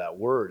roots of that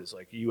word is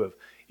like.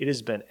 It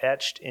has been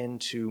etched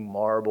into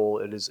marble.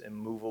 It is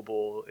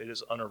immovable. It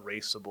is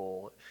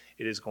unerasable.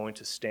 It is going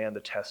to stand the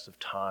test of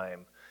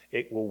time.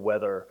 It will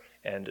weather,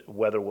 and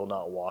weather will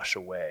not wash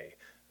away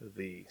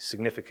the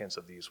significance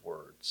of these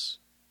words.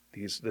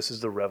 This is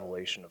the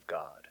revelation of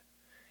God,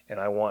 and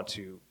I want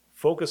to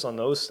focus on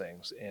those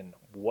things in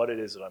what it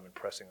is that I'm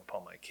impressing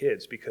upon my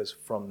kids, because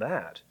from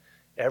that,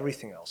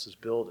 everything else is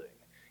building.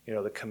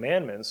 The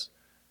commandments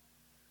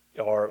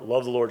are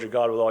love the Lord your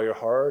God with all your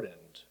heart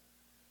and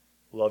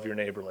love your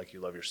neighbor like you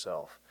love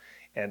yourself.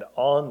 And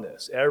on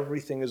this,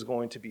 everything is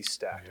going to be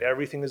stacked.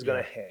 Everything is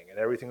going to hang, and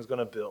everything is going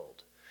to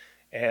build.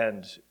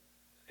 And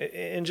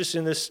just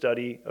in this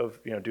study of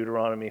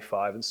Deuteronomy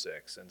 5 and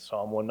 6 and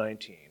Psalm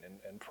 119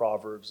 and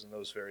Proverbs and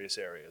those various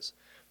areas,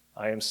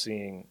 I am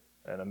seeing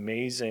an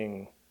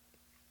amazing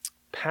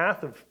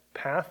path of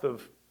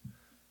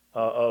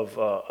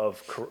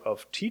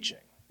teaching,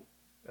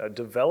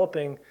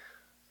 developing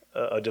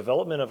a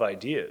development of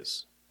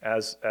ideas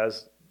as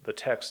the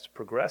text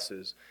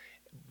progresses.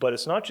 But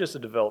it's not just the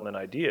development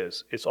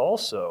ideas; it's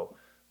also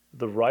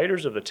the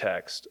writers of the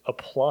text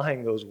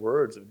applying those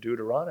words of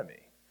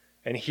Deuteronomy.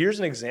 And here's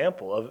an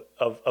example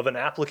of an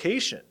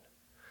application.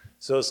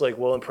 So it's like,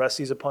 well, impress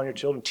these upon your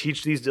children,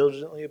 teach these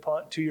diligently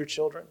to your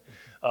children,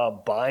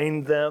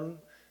 bind them.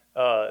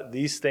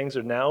 These things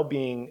are now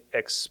being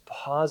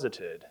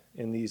exposited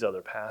in these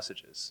other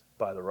passages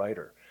by the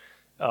writer.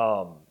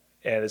 And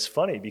it's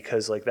funny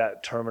because like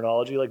that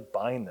terminology, like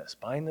bind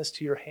this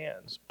to your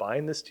hands,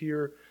 bind this to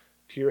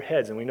your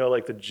heads. And we know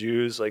like the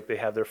Jews, like they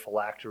have their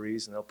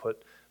phylacteries and they'll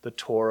put the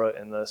Torah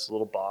in this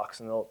little box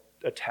and they'll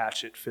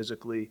attach it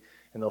physically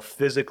and they'll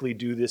physically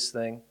do this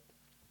thing.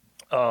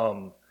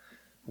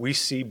 We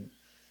see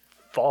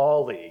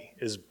folly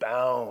is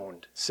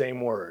bound,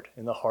 same word,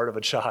 in the heart of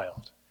a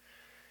child.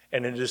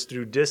 And it is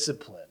through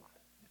discipline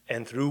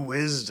and through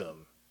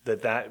wisdom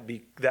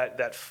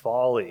that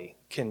folly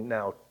can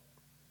now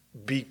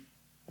be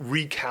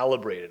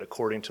recalibrated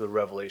according to the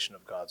revelation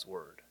of God's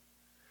word.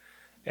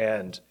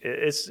 And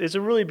it's a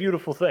really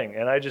beautiful thing.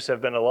 And I just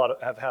have had a lot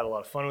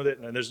of fun with it.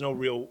 And there's no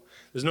real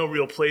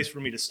place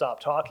for me to stop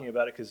talking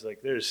about it because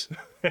like there's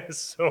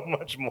so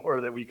much more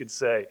that we could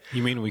say.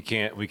 You mean we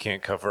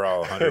can't cover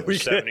all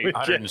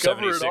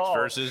 176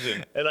 verses?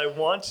 And I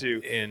want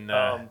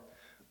to.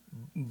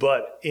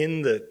 But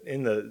in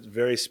the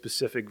very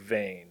specific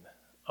vein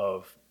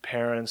of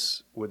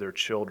parents with their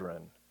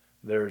children,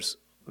 there's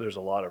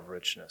a lot of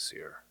richness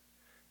here,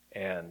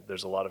 and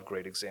there's a lot of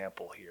great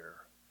example here,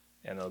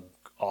 and an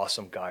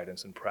awesome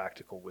guidance and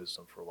practical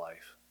wisdom for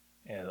life.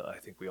 And I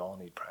think we all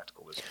need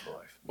practical wisdom for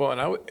life. Well,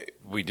 and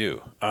we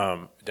do.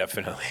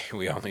 Definitely,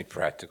 we all need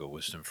practical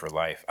wisdom for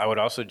life. I would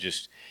also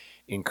just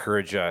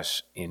encourage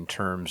us in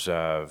terms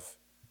of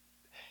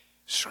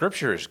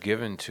Scripture is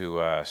given to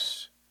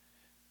us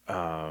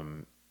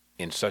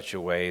in such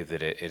a way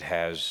that it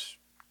has,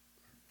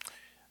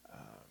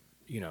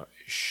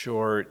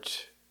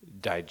 short,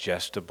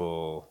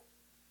 digestible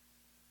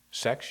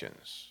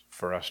sections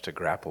for us to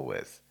grapple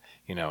with.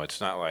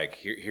 It's not like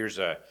here's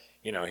a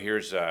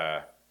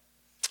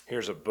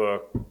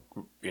book,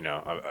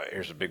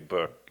 here's a big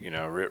book,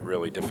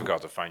 really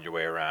difficult to find your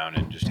way around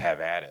and just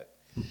have at it.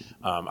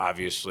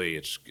 Obviously,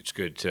 it's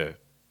good to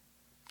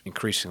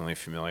increasingly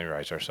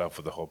familiarize ourselves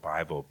with the whole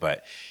Bible,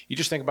 but you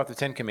just think about the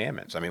Ten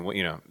Commandments. I mean, one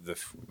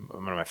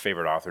of my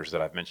favorite authors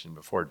that I've mentioned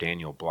before,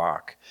 Daniel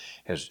Block,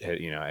 has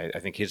I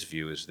think his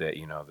view is that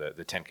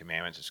the Ten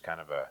Commandments is kind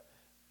of a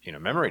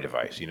memory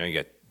device. You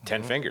get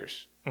 10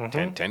 fingers,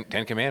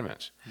 10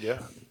 Commandments.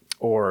 Yeah.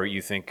 Or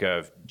you think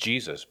of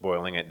Jesus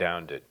boiling it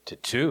down to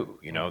two,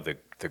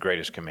 the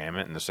greatest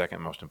commandment and the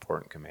second most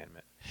important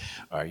commandment.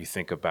 You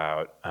think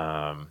about,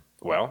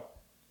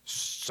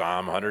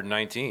 Psalm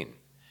 119,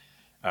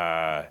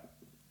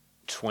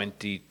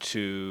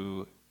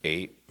 22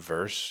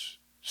 8-verse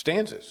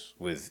stanzas,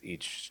 with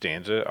each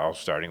stanza all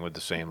starting with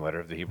the same letter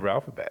of the Hebrew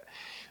alphabet.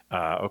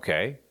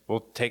 Okay,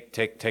 we'll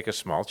take a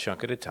small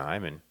chunk at a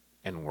time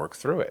and work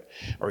through it.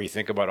 Or you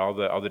think about all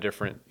the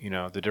different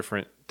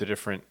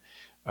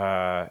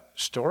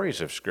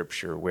stories of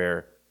Scripture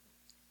where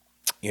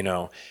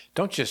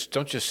don't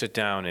just sit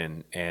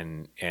down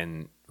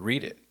and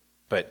read it,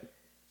 but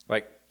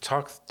like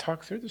talk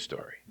through the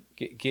story.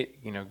 Get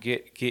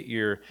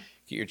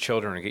your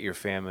children or get your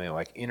family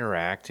like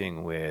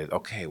interacting with,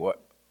 okay,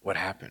 what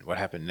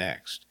happened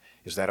next?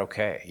 Is that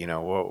okay?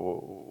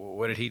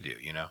 What did he do?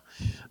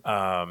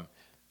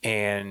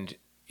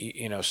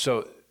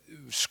 So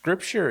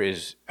Scripture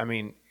is,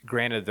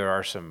 granted there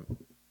are some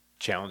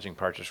challenging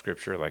parts of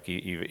Scripture, like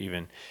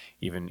even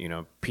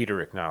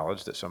Peter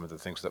acknowledged that some of the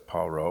things that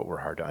Paul wrote were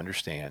hard to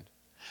understand.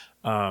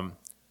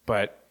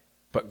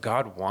 But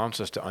God wants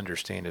us to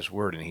understand His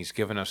Word, and He's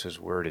given us His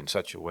Word in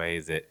such a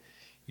way that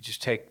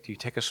you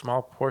take a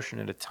small portion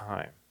at a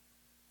time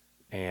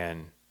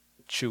and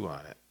chew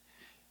on it,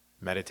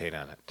 meditate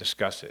on it,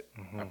 discuss it,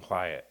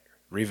 apply it,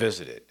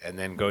 revisit it, and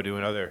then go to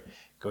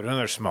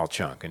another small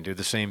chunk and do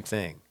the same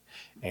thing.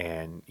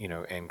 And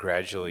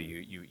gradually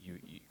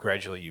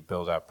you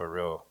build up a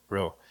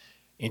real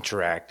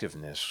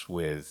interactiveness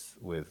with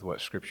what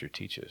Scripture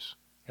teaches.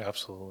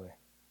 Absolutely.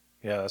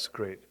 Yeah, that's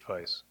great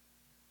advice.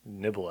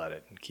 Nibble at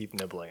it and keep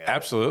nibbling at it.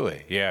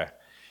 Absolutely. Yeah.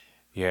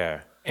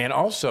 And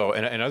also,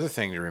 another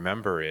thing to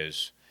remember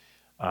is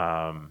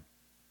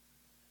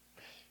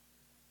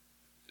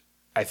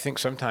I think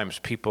sometimes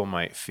people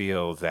might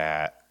feel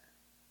that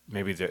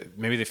maybe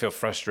they feel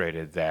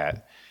frustrated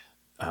that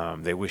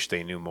they wish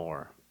they knew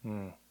more.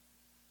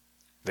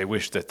 They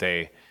wish that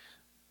they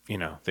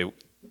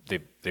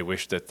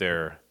wish that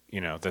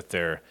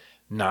their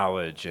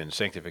knowledge and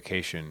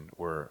sanctification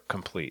were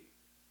complete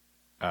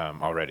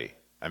already.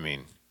 I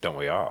mean, don't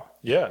we all?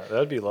 Yeah,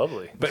 that'd be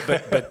lovely.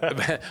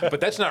 But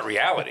that's not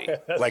reality.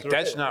 That's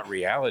right. not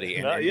reality.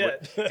 And, Not and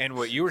yet. and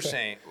what you were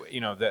saying,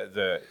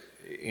 the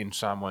in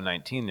Psalm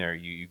 119 there,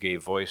 you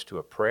gave voice to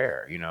a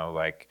prayer.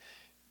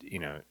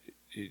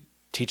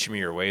 Teach me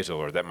your ways, O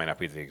Lord. That might not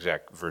be the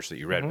exact verse that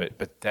you read,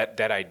 but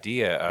that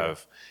idea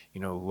of,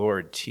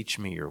 Lord, teach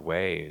me your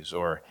ways.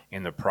 Or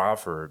in the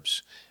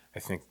Proverbs, I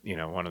think,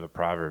 one of the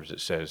Proverbs,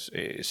 it says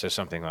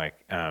something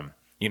like,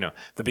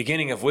 the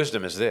beginning of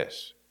wisdom is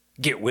this: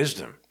 get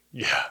wisdom.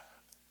 Yeah.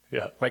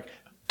 Like,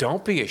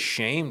 don't be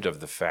ashamed of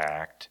the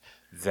fact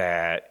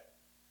that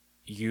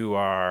you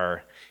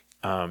are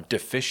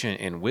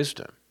deficient in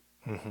wisdom.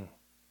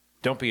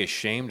 Don't be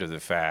ashamed of the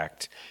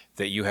fact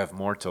that you have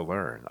more to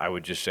learn. I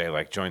would just say,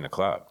 join the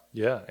club.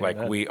 Yeah. Like,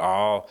 amen. we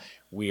are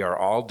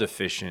all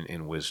deficient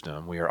in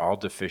wisdom. We are all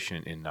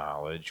deficient in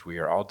knowledge. We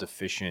are all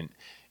deficient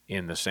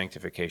in the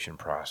sanctification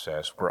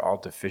process. We're all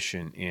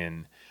deficient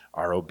in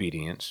our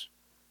obedience.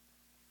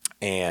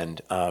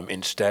 And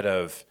instead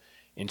of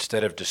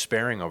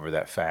despairing over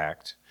that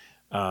fact,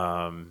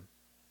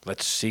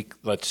 let's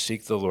seek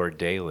the Lord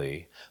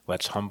daily.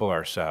 Let's humble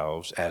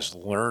ourselves as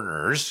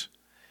learners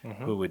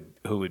who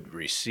would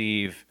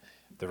receive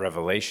the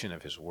revelation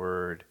of His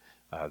Word,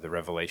 the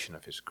revelation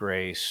of His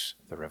grace,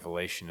 the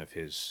revelation of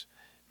His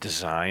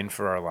design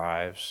for our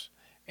lives,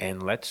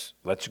 and let's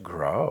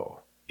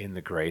grow in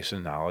the grace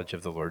and knowledge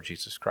of the Lord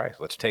Jesus Christ.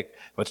 Let's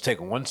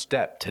take one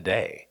step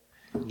today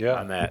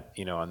on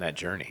that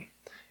journey.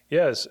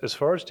 Yeah, as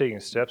far as taking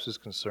steps is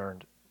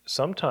concerned,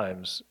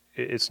 sometimes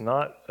it's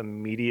not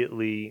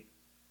immediately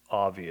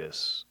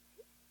obvious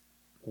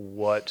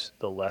what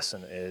the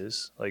lesson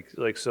is. I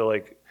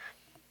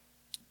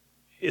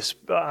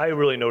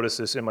really noticed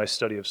this in my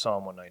study of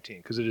Psalm 119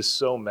 because it is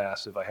so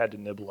massive. I had to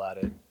nibble at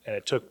it, and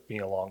it took me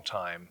a long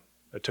time.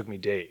 It took me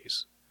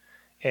days,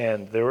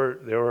 and there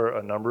were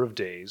a number of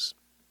days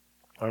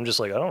where I'm just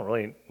like, I don't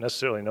really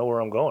necessarily know where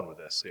I'm going with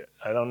this yet.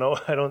 I don't know.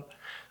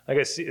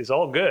 I see it's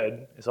all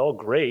good. It's all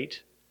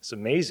great. It's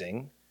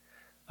amazing,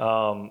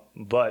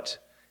 but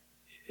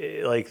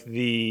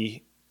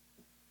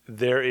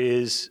there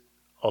is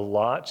a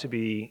lot to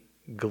be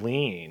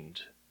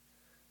gleaned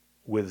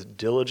with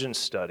diligent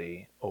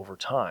study over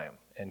time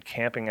and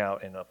camping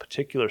out in a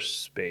particular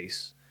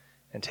space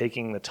and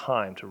taking the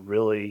time to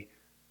really,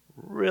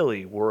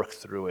 really work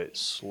through it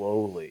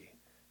slowly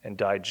and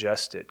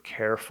digest it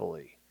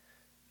carefully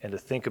and to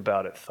think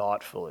about it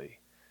thoughtfully.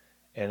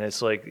 And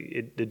it's like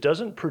it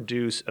doesn't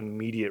produce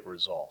immediate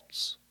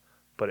results,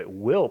 but it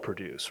will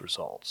produce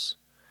results.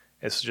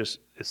 It's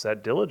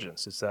that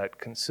diligence, it's that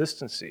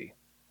consistency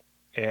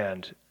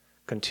and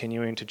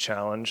continuing to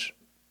challenge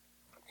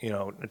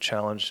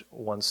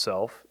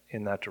oneself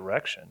in that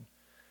direction.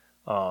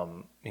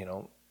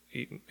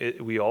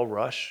 We all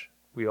rush,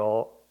 we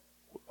all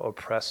are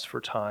pressed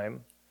for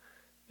time,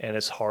 and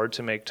it's hard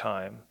to make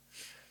time,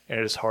 and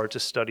it is hard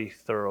to study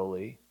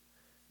thoroughly,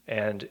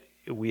 and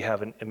we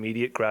have an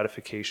immediate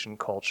gratification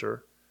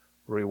culture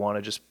where we want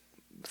to just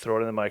throw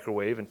it in the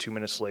microwave, and 2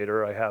 minutes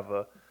later I have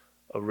a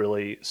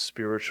really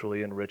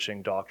spiritually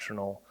enriching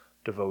doctrinal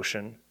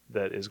devotion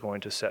that is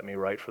going to set me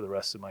right for the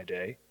rest of my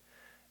day.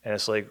 And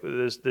it's like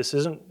there's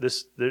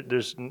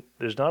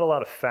not a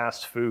lot of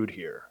fast food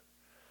here.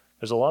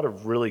 There's a lot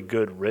of really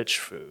good, rich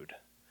food,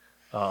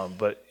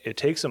 but it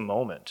takes a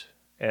moment.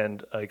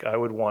 And I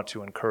would want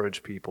to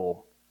encourage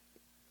people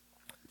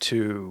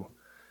to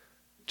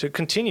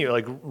continue,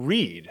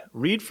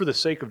 read for the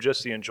sake of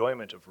just the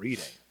enjoyment of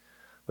reading,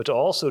 but to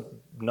also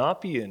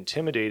not be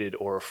intimidated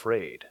or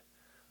afraid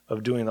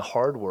of doing the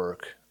hard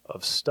work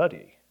of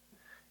study.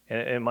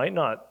 And it might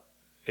not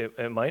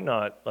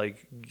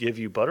give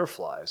you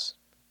butterflies.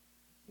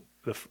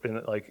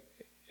 It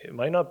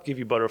might not give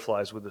you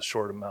butterflies with a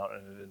short amount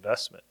of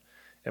investment.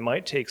 It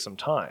might take some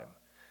time,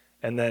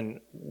 and then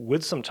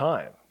with some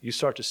time, you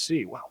start to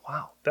see,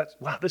 I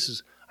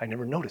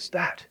never noticed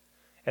that,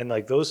 and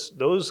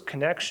those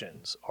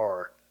connections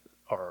are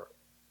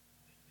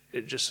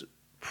just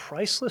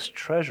priceless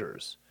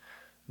treasures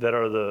that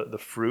are the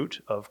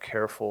fruit of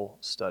careful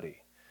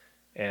study,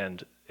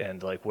 and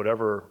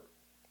whatever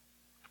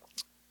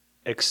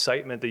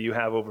excitement that you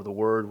have over the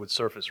word with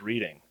surface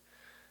reading,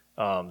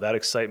 that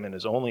excitement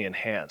is only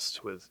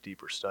enhanced with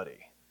deeper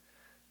study.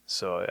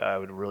 So I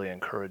would really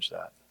encourage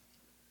that.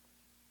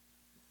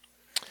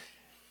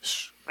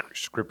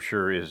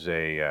 Scripture is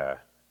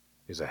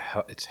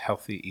it's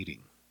healthy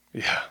eating.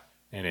 Yeah,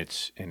 and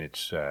it's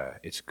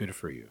good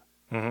for you,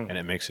 and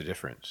it makes a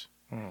difference.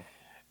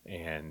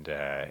 And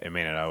it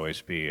may not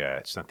always be.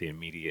 It's not the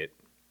immediate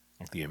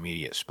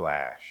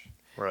splash,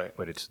 right.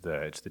 But it's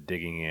the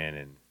digging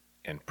in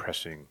and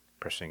pressing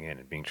in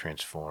and being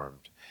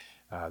transformed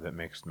that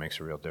makes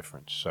a real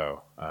difference.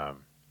 So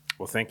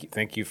Well,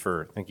 thank you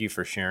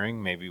for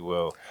sharing. Maybe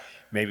we'll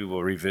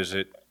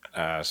revisit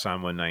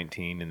Psalm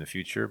 119 in the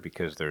future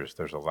because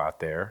there's a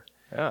lot there.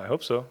 Yeah, I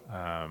hope so.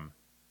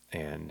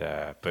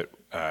 But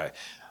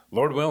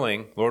Lord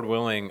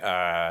willing,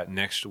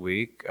 next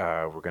week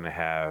we're going to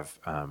have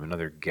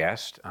another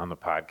guest on the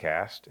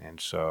podcast, and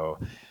so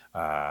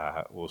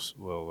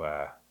hopefully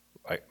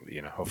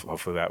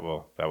that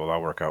will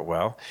all work out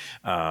well.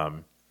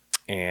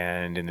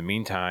 And in the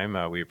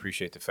meantime, we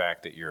appreciate the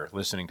fact that you're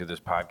listening to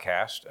this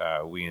podcast.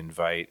 We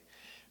invite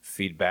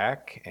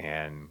feedback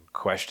and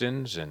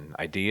questions and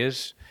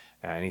ideas,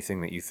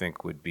 anything that you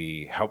think would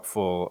be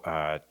helpful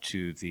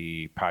to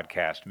the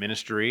podcast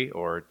ministry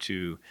or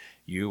to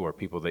you or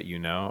people that you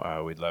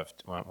know. We'd love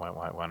to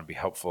want to be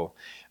helpful.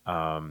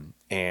 Again,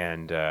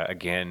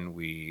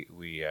 we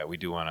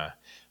do want to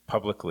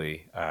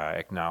publicly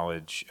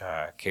acknowledge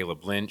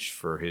Caleb Lynch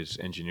for his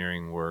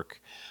engineering work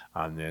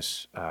on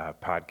this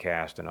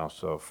podcast, and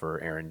also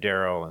for Aaron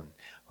Darrell and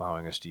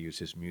allowing us to use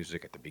his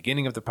music at the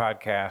beginning of the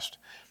podcast.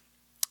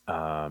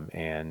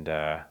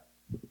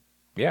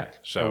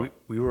 So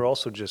we were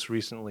also just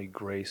recently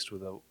graced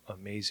with an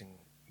amazing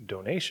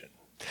donation,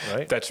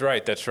 right? That's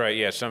right.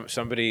 Yeah,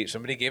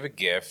 somebody gave a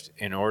gift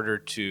in order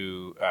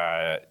to,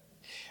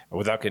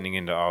 without getting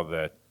into all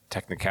the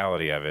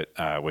technicality of it,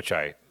 which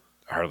I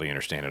hardly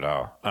understand at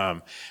all.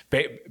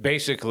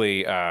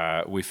 Basically,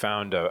 we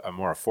found a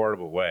more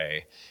affordable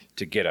way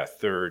to get a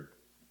third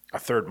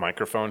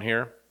microphone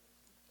here.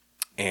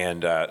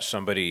 And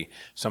somebody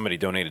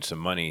donated some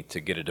money to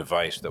get a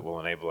device that will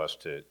enable us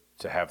to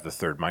have the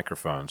third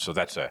microphone. So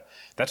that's a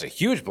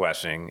huge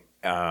blessing,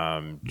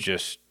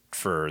 just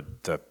for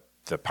the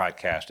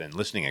podcast and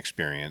listening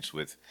experience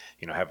with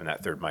having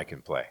that third mic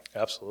in play.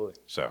 Absolutely.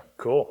 So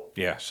cool.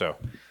 Yeah. So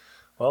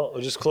well,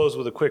 we'll just close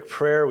with a quick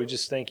prayer. We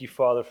just thank you,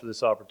 Father, for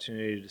this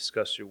opportunity to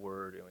discuss your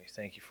word, and we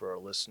thank you for our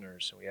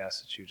listeners, and we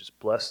ask that you just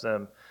bless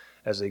them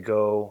as they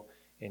go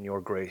in your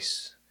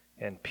grace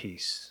and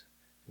peace.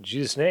 In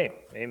Jesus' name,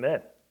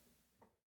 amen.